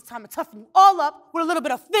 I think it's time to toughen you all up with a little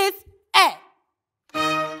bit of fizz ed.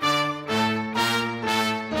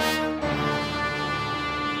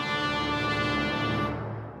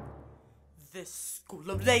 This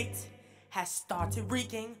school of late has started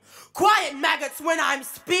reeking. Quiet maggots when I'm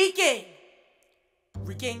speaking.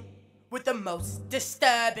 Reeking with the most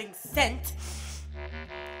disturbing scent.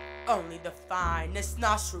 Only the finest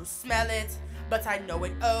nostrils smell it, but I know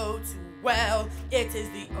it oh too well. It is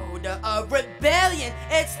the odor of rebellion.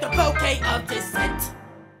 It's the bouquet of dissent.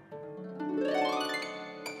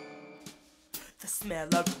 The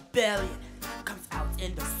smell of rebellion comes out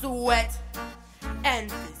in the sweat. And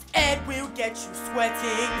this Ed will get you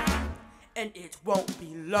sweating. and it won't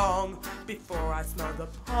be long before I smell the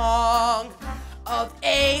pong of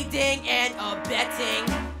aiding and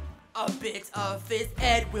abetting. A bit of phys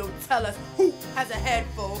ed will tell us who has a head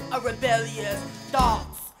full of rebellious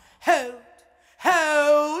thoughts.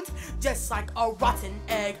 Hold, just like a rotten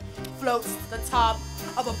egg floats to the top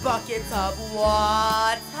of a bucket of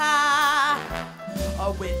water.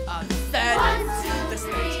 With a scent, the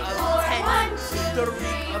stench of tent, the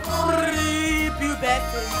reek of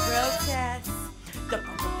prepubescent protest, the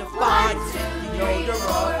funk of defiance, the odor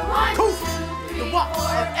of poof, the walk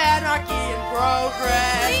of anarchy and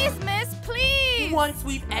progress. Please, miss, please. Once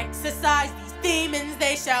we've exercised these demons,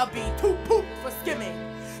 they shall be too poop for skimming.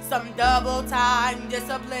 Some double time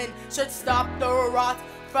discipline should stop the rot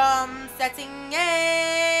from setting in.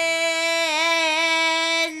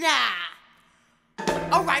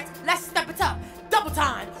 Alright, let's step it up. Double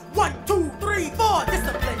time. 1, 2, 3, 4.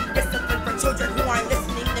 Discipline. Discipline for children who aren't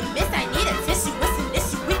listening. The miss, I need a tissue. Listen,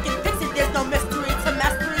 issue, we can fix it. There's no mystery to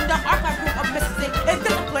mastering the archive room of missing. And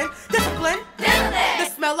discipline. Discipline. The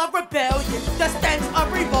smell of rebellion. The stench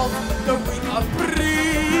of revolt. The reek of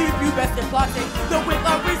prepubescent plotting. The whip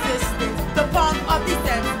of resistance. The pong of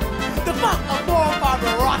descent. The funk of moral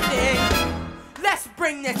fiber rotting. Let's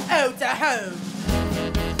bring this ode to home.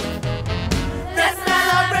 The smell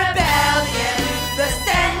of rebellion, the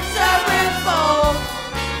stench of revolt,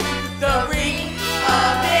 the reek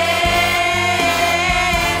of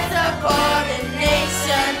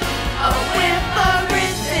insubordination, a whiff of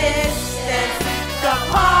resistance, the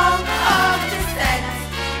pong of dissent.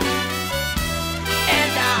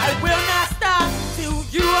 And I will not stop till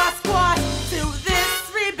you are squashed, till this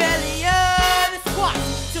rebellion is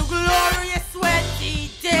squashed, till glorious sweaty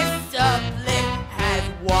discipline has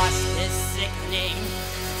washed this sickening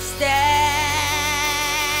stench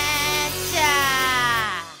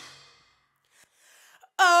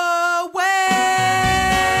away.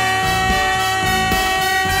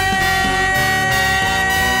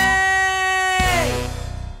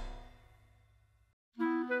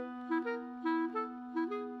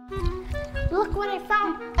 Look what I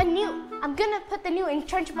found, a new. I'm gonna put the new in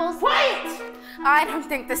Trunchables. Quiet! I don't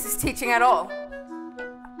think this is teaching at all.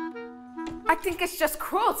 I think it's just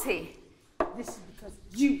cruelty. This is because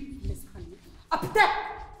you, Miss Honey. Up there!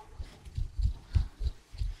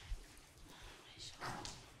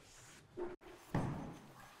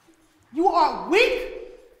 You are weak.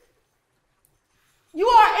 You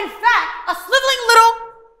are, in fact, a sniveling little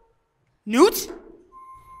newt.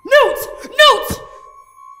 Newt!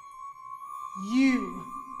 You.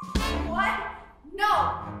 What? No,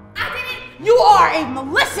 I didn't. You are a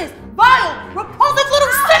malicious, vile, repulsive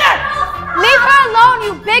little sinner! Leave her alone,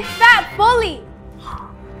 you big fat bully!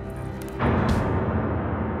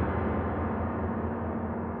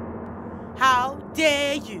 How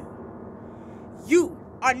dare you? You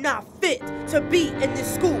are not fit to be in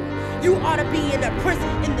this school. You ought to be in a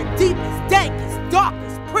prison, in the deepest, dankest,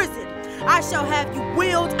 darkest prison. I shall have you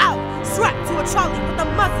wheeled out, strapped to a trolley with a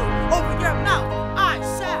muzzle over your mouth. I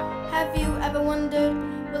shall. Have you ever wondered,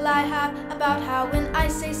 will I have about how when I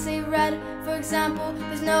say red, for example,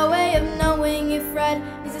 there's no way of knowing if red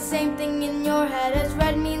means the same thing in your head as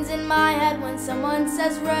red means in my head when someone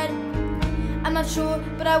says red. I'm not sure,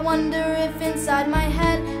 but I wonder if inside my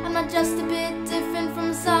head I'm not just a bit different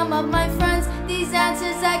from some of my friends. These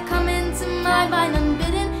answers that come into my mind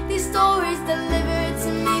unbidden, these stories delivered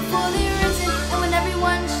to me fully written. And when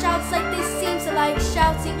everyone shouts like they seem to like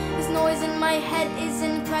shouting, this noise in my head is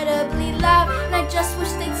incredibly loud. And I just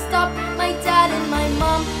wish they'd stop. My dad and my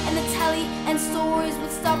mom and the telly and stories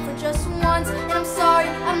would stop for just once. And I'm sorry,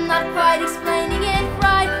 I'm not quite explaining it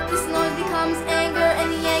right. This noise becomes anger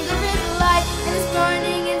and the anger is light. And it's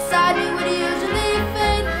burning inside me would usually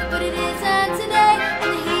fade, but it isn't today. And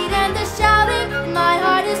the heat and the shouting, and my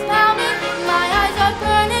heart is pounding, and my eyes are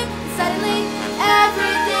burning, and suddenly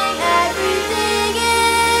everything is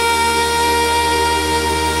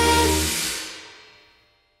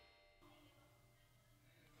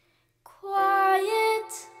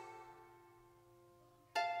quiet.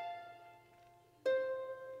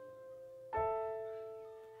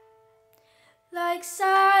 Like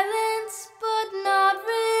silence, but not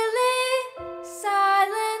really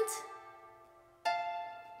silent.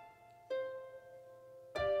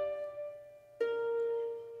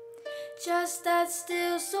 Just that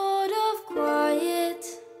still sort of quiet.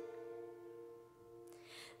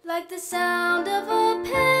 Like the sound of a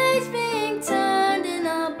page being turned in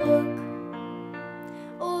a book,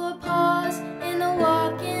 or a pause in a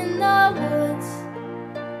walk in the woods.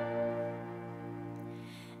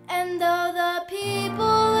 And though the people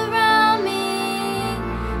around me,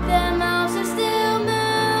 their mouths are still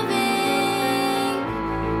moving,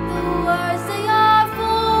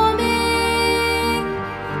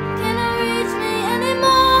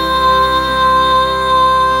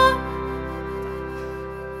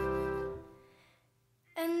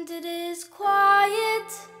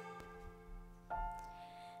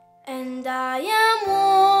 and I am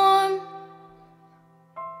warm.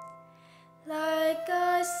 Like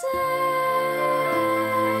I said,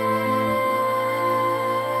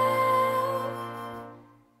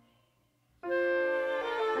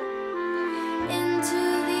 into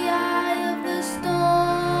the eye of the storm.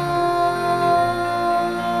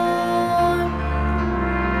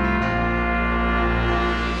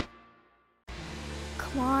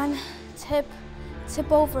 Come on, tip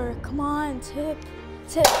over. Come on, tip.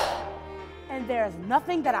 And there's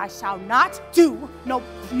nothing that I shall not do, no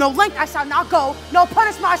length I shall not go, no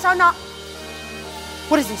punishment I shall not.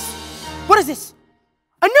 What is this? What is this?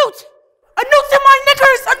 A newt! A newt's in my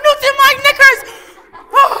knickers! A newt's in my knickers!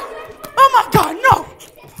 Oh my God,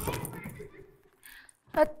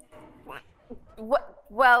 no!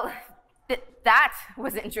 Well, that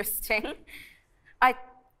was interesting. I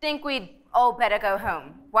think we'd all better go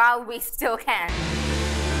home while we still can.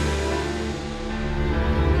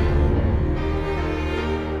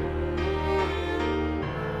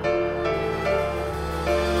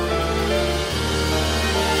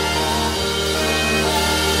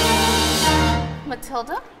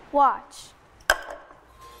 Matilda? Watch.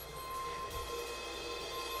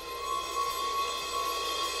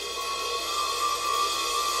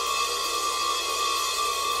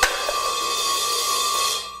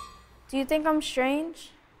 Do you think I'm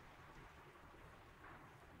strange?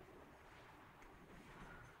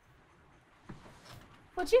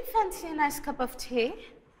 Would you fancy a nice cup of tea?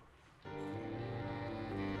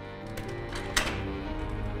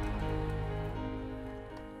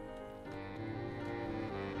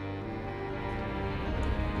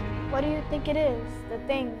 What do you think it is, the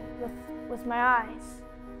thing with my eyes?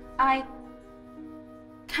 I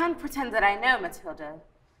can't pretend that I know, Matilda,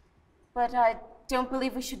 but I don't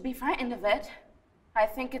believe we should be frightened of it. I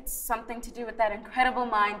think it's something to do with that incredible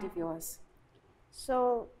mind of yours.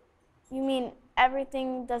 So, you mean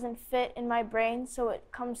everything doesn't fit in my brain, so it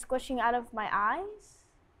comes squishing out of my eyes?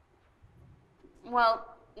 Well,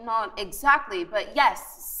 not exactly, but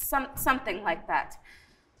yes, something like that.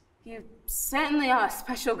 You certainly are a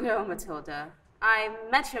special girl, Matilda. I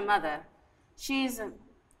met your mother. She's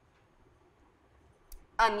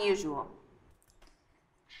unusual.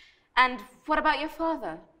 And what about your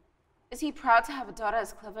father? Is he proud to have a daughter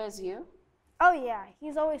as clever as you? Oh yeah,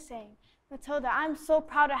 he's always saying, Matilda, I'm so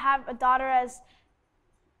proud to have a daughter as...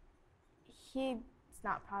 He's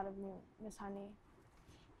not proud of me, Miss Honey.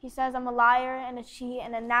 He says I'm a liar and a cheat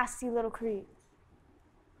and a nasty little creep.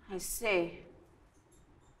 I see.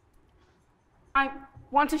 I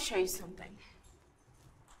want to show you something.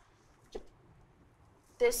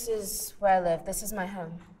 This is where I live. This is my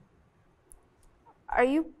home. Are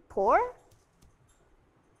you poor?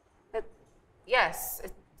 Yes,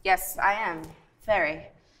 I am. Very.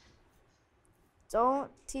 Don't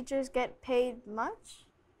teachers get paid much?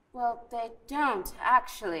 Well, they don't,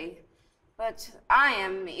 actually. But I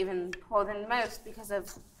am even poorer than most because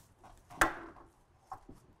of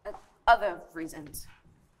other reasons.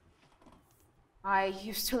 I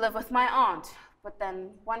used to live with my aunt, but then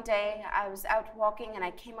one day I was out walking and I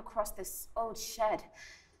came across this old shed.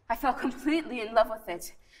 I fell completely in love with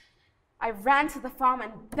it. I ran to the farm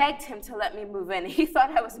and begged him to let me move in. He thought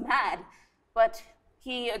I was mad, but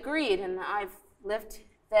he agreed and I've lived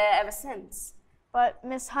there ever since. But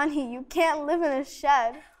Miss Honey, you can't live in a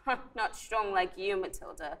shed. Not strong like you,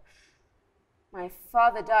 Matilda. My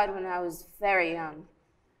father died when I was very young.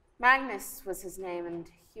 Magnus was his name and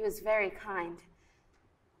he was very kind.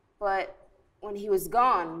 But when he was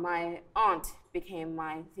gone, my aunt became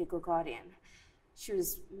my legal guardian. She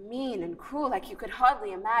was mean and cruel like you could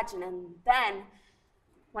hardly imagine. And then,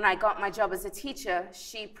 when I got my job as a teacher,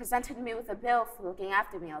 she presented me with a bill for looking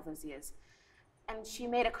after me all those years. And she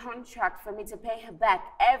made a contract for me to pay her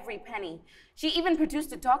back every penny. She even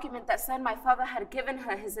produced a document that said my father had given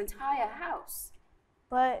her his entire house.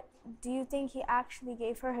 But do you think he actually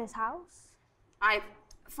gave her his house? I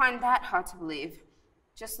find that hard to believe.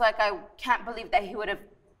 Just like I can't believe that he would have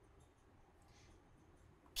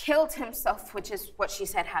killed himself, which is what she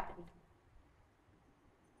said happened.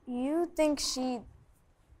 You think she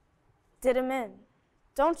did him in,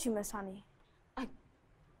 don't you, Miss Honey? I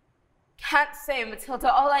can't say,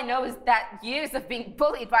 Matilda. All I know is that years of being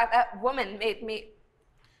bullied by that woman made me,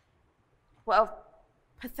 well,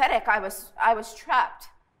 pathetic. I was trapped.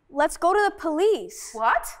 Let's go to the police.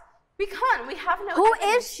 What? We can't. We have no Who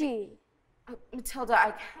evidence. is she? Matilda,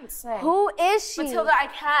 I can't say. Who is she? Matilda, I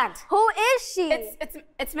can't. Who is she?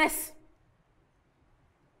 It's Miss.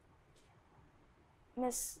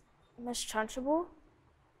 Miss Trunchbull?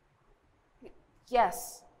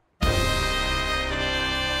 Yes.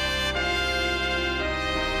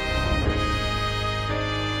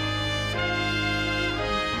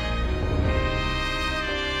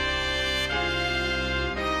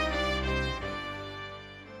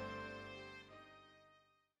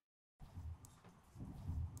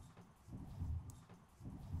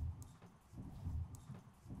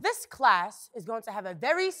 This class is going to have a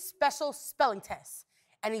very special spelling test.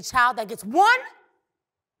 Any child that gets one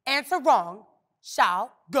answer wrong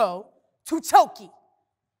shall go to Choki.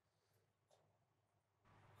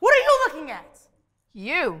 What are you looking at?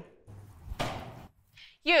 You.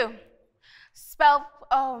 Spell,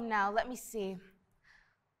 oh, now, let me see.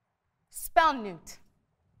 Spell Newt.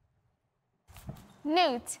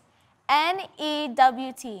 Newt.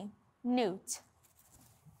 N-E-W-T. Newt.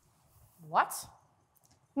 What?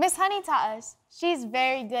 Miss Honey taught us. She's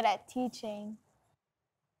very good at teaching.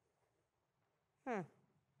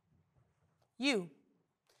 You.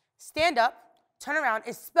 Stand up, turn around,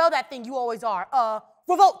 and spell that thing you always are.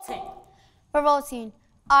 Revolting. Revolting.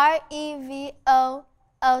 R-E-V-O-L-T-I-N-G.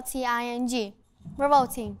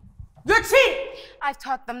 Revolting. You're cheating! I've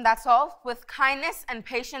taught them, that's all, with kindness and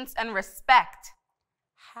patience and respect.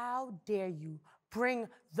 How dare you bring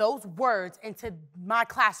those words into my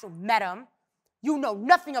classroom, madam? You know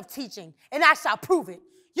nothing of teaching, and I shall prove it.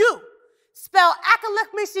 You spell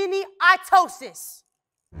akalekmishini-itosis.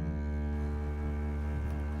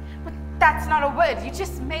 But that's not a word, you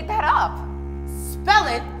just made that up. Spell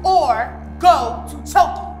it or go to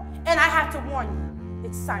Choki. And I have to warn you,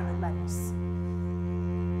 it's silent letters.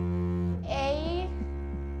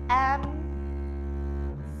 A-M-C-H-E-L-L-A.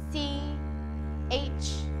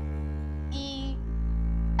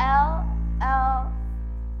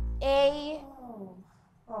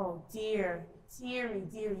 Oh dear,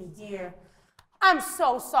 dear. I'm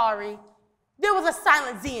so sorry. There was a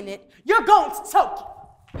silent Z in it. You're going to Choki.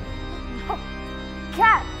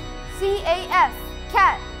 Cat. C-A-S.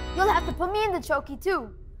 Cat. You'll have to put me in the Choki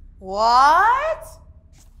too. What?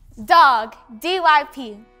 Dog.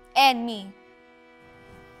 D-Y-P. And me.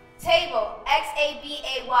 Table.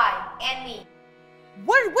 X-A-B-A-Y. And me.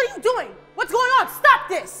 What are you doing? What's going on? Stop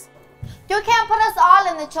this! You can't put us all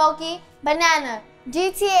in the Choki. Banana.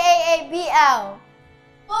 G-T-A-A-B-L.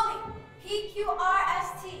 Bully.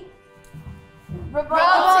 P-Q-R-S-T.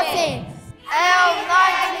 Revolting.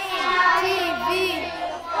 L-19-T-V.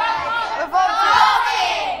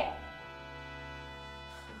 Revolting.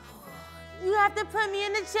 You have to put me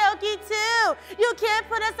in the Choki too. You can't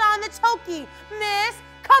put us on the Choki, miss.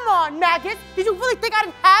 Come on, maggots. Did you really think I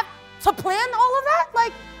didn't have to plan all of that?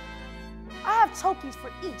 Like, I have Chokis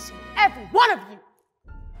for each and every one of you.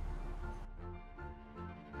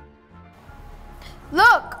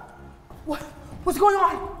 Look. What's going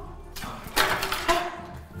on?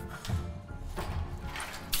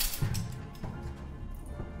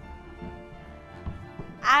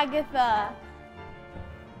 Agatha.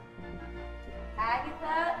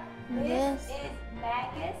 Agatha, this is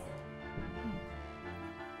Magus.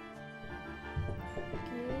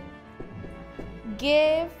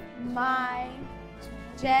 Give my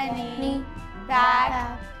Jenny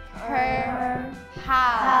back her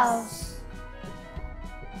house,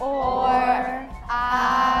 or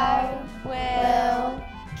I will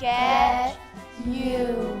get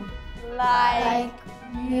you like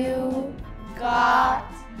you got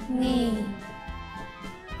me.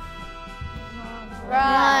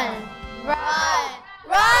 Run, run, run,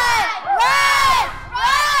 run, run,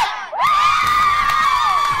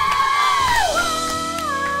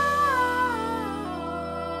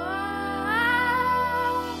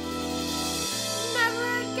 Never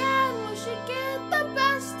again will she get the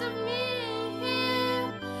best of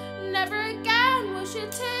me. Never again will she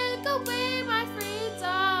take away my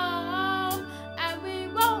freedom. And we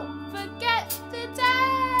won't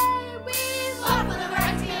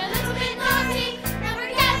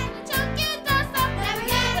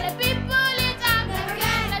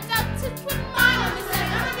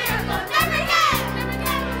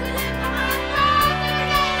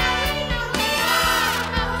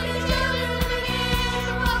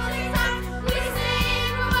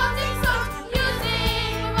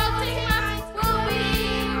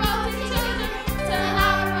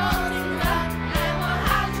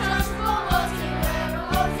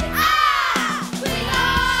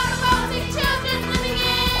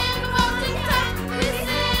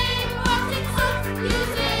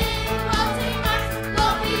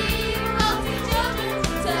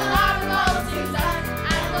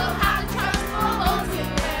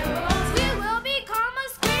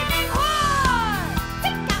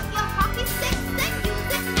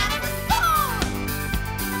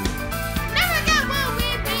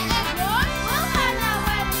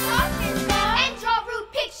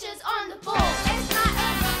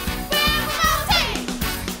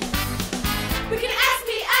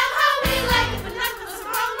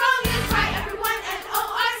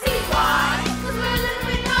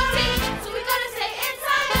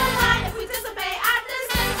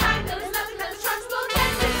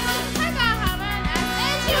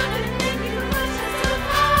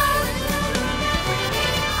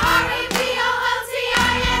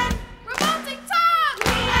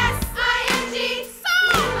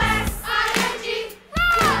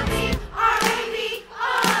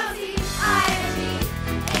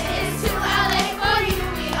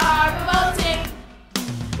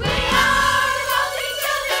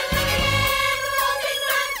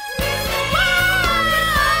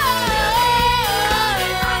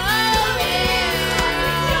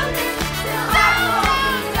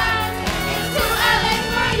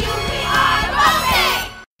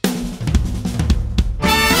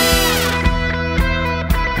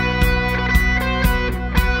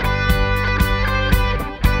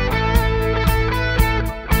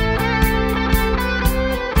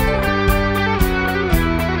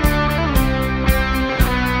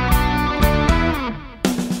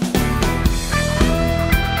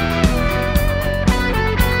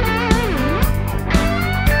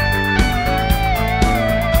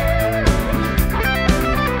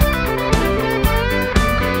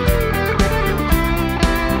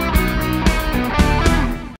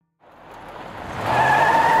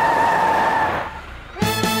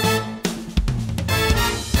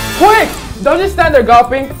understand they're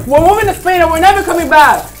gulping. We're moving to Spain and we're never coming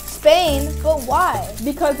back. Spain? But why?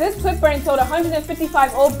 Because this quick brain sold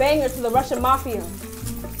 155 old bangers to the Russian mafia.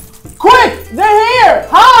 Quick! They're here!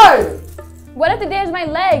 Hide! What if they damage my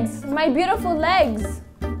legs? My beautiful legs.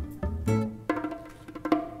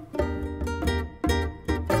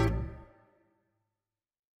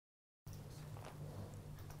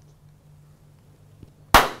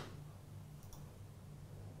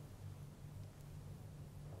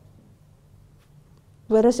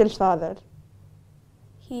 Where is your father?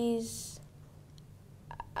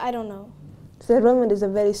 I don't know. Sir Roman is a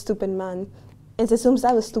very stupid man and assumes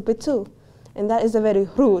I was stupid too. And that is a very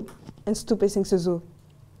rude and stupid thing to do.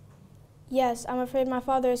 Yes, I'm afraid my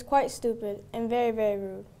father is quite stupid and very, very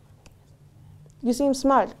rude. You seem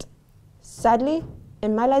smart. Sadly,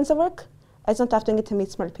 in my lines of work, I don't often get to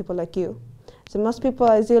meet smart people like you. So most people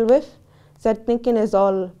I deal with, their thinking is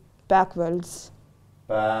all backwards.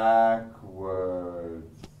 Backwards.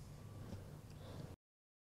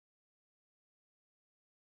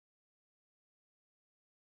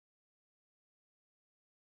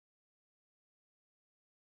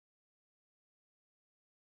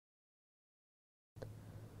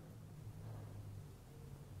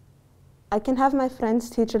 I can have my friend's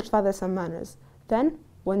teacher's father some manners. Then,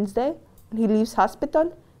 Wednesday, when he leaves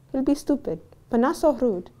hospital, he'll be stupid, but not so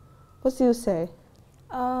rude. What do you say?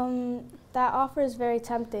 That offer is very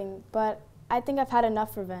tempting, but I think I've had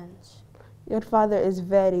enough revenge. Your father is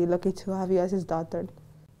very lucky to have you as his daughter.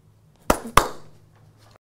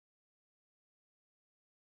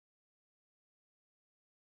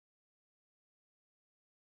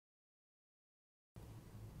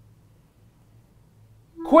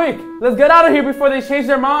 Quick! Let's get out of here before they change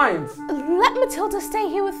their minds. Let Matilda stay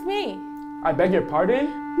here with me. I beg your pardon?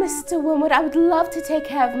 Mr. Winwood, I would love to take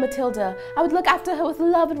care of Matilda. I would look after her with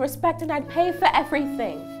love and respect, and I'd pay for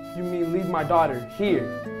everything. You mean leave my daughter here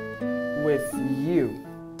with you?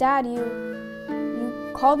 Dad,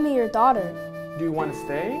 you called me your daughter. Do you want to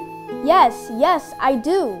stay? Yes, I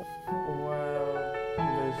do. Well,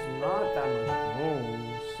 there's not that much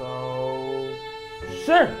room, so...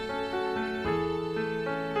 Sure!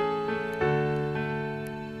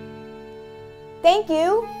 Thank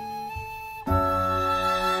you.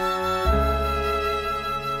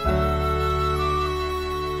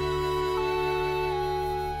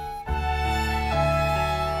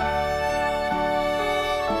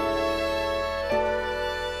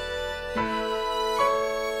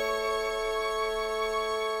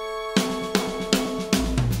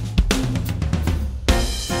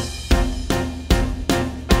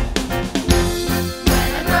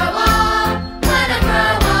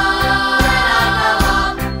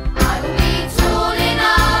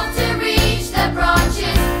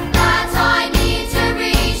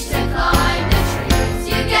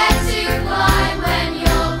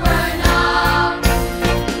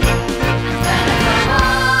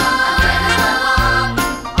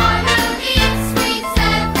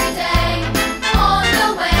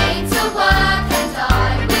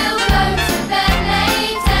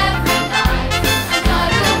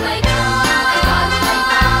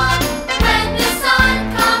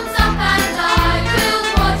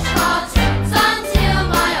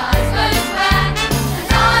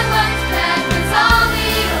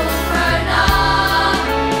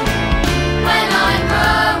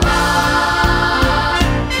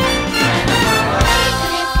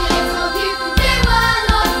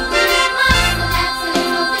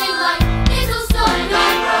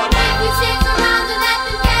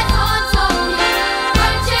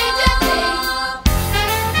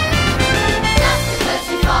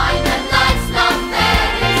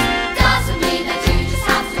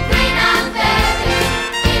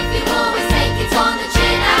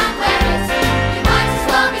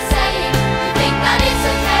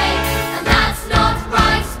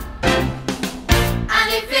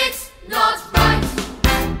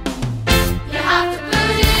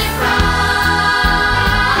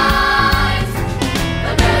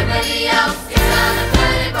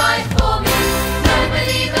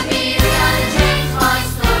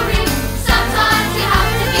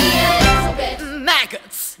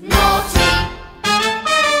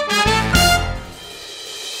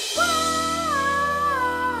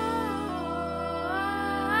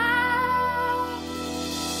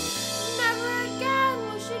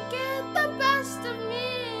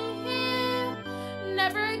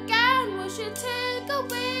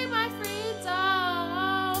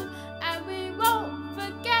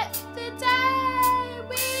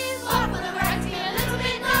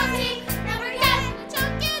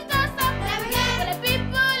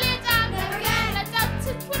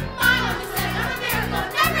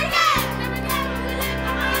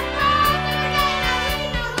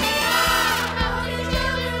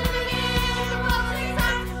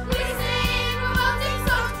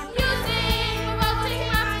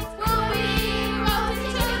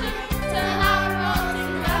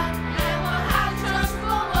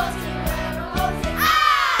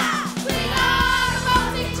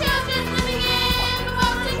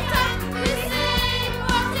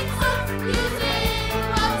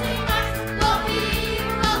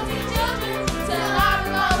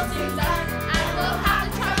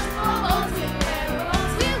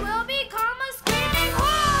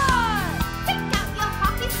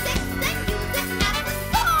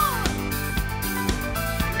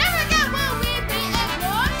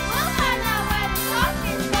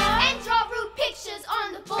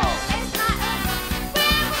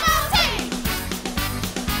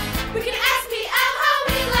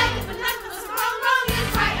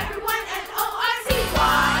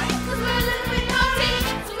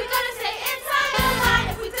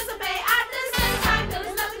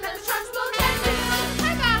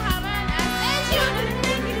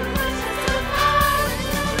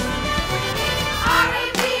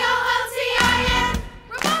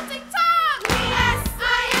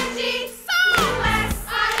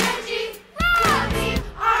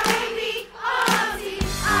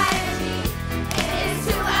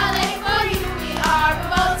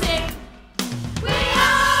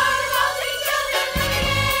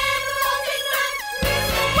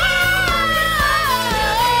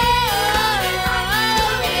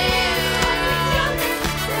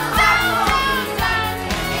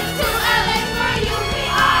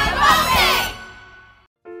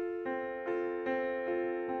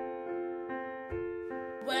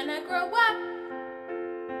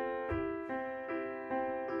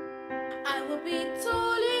 I will be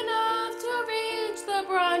tall enough to reach the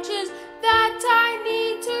branches that I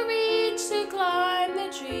need to reach to climb the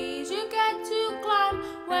trees you get to climb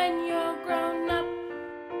when you're grown up.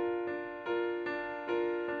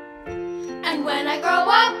 And when I grow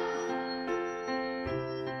up,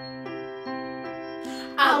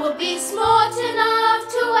 I will be smart enough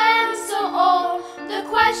to answer all the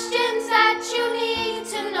questions that you need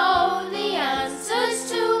to know the answers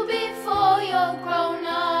to before you're grown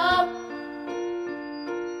up.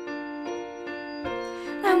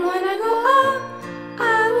 And when I grow up,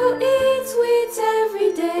 I will eat sweets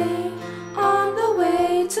every day on the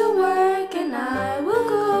way to work, and I will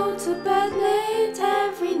go to bed late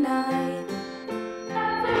every night.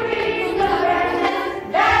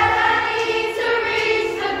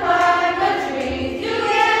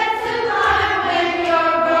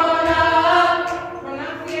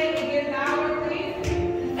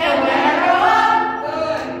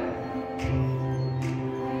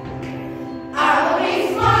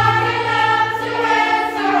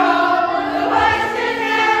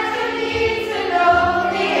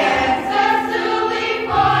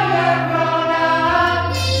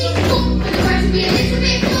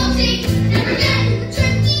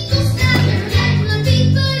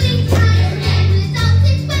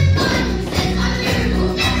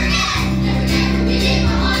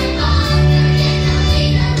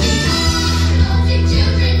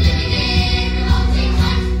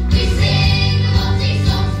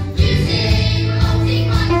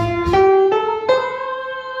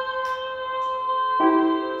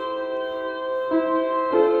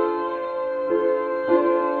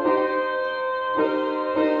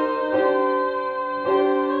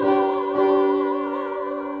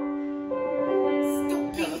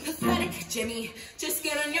 Jenny, just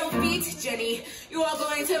get on your feet, Jenny. You are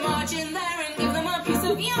going to march in there and give them a piece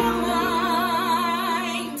of your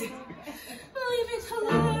mind. Leave it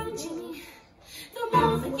alone, Jenny. The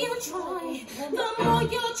more that you try, the more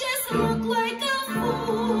you'll just look like a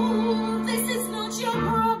fool. This is not your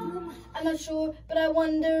problem. I'm not sure, but I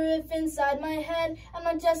wonder if inside my head I'm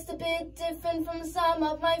not just a bit different from some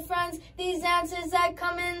of my friends. These answers that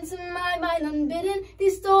come into my mind unbidden,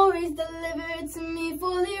 these stories delivered to me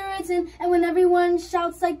fully written. And when everyone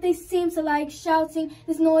shouts like they seem to like shouting,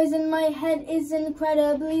 this noise in my head is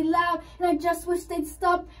incredibly loud. And I just wish they'd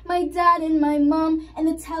stop, my dad and my mom, and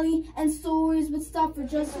the telly and stories would stop for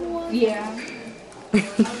just once. Yeah.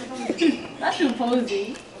 That's too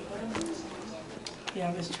posy.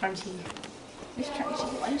 Yeah, Miss Trunchy. Miss Trunchy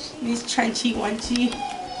Wunchy. Miss Trunchy Wunchy.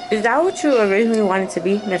 Is that what you originally wanted to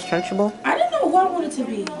be, Miss Trunchable? I didn't know who I wanted to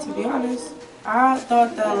be honest. I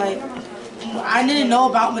thought that, like, I didn't know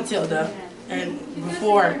about Matilda. And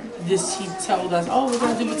before this, she told us, oh, we're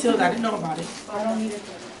going to do Matilda. I didn't know about it.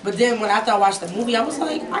 But then when after I watched the movie, I was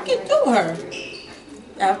like, I can do her.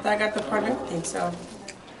 After I got the part and everything, so.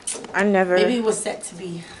 I never. Maybe it was set to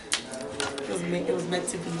be. It was meant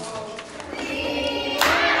to be.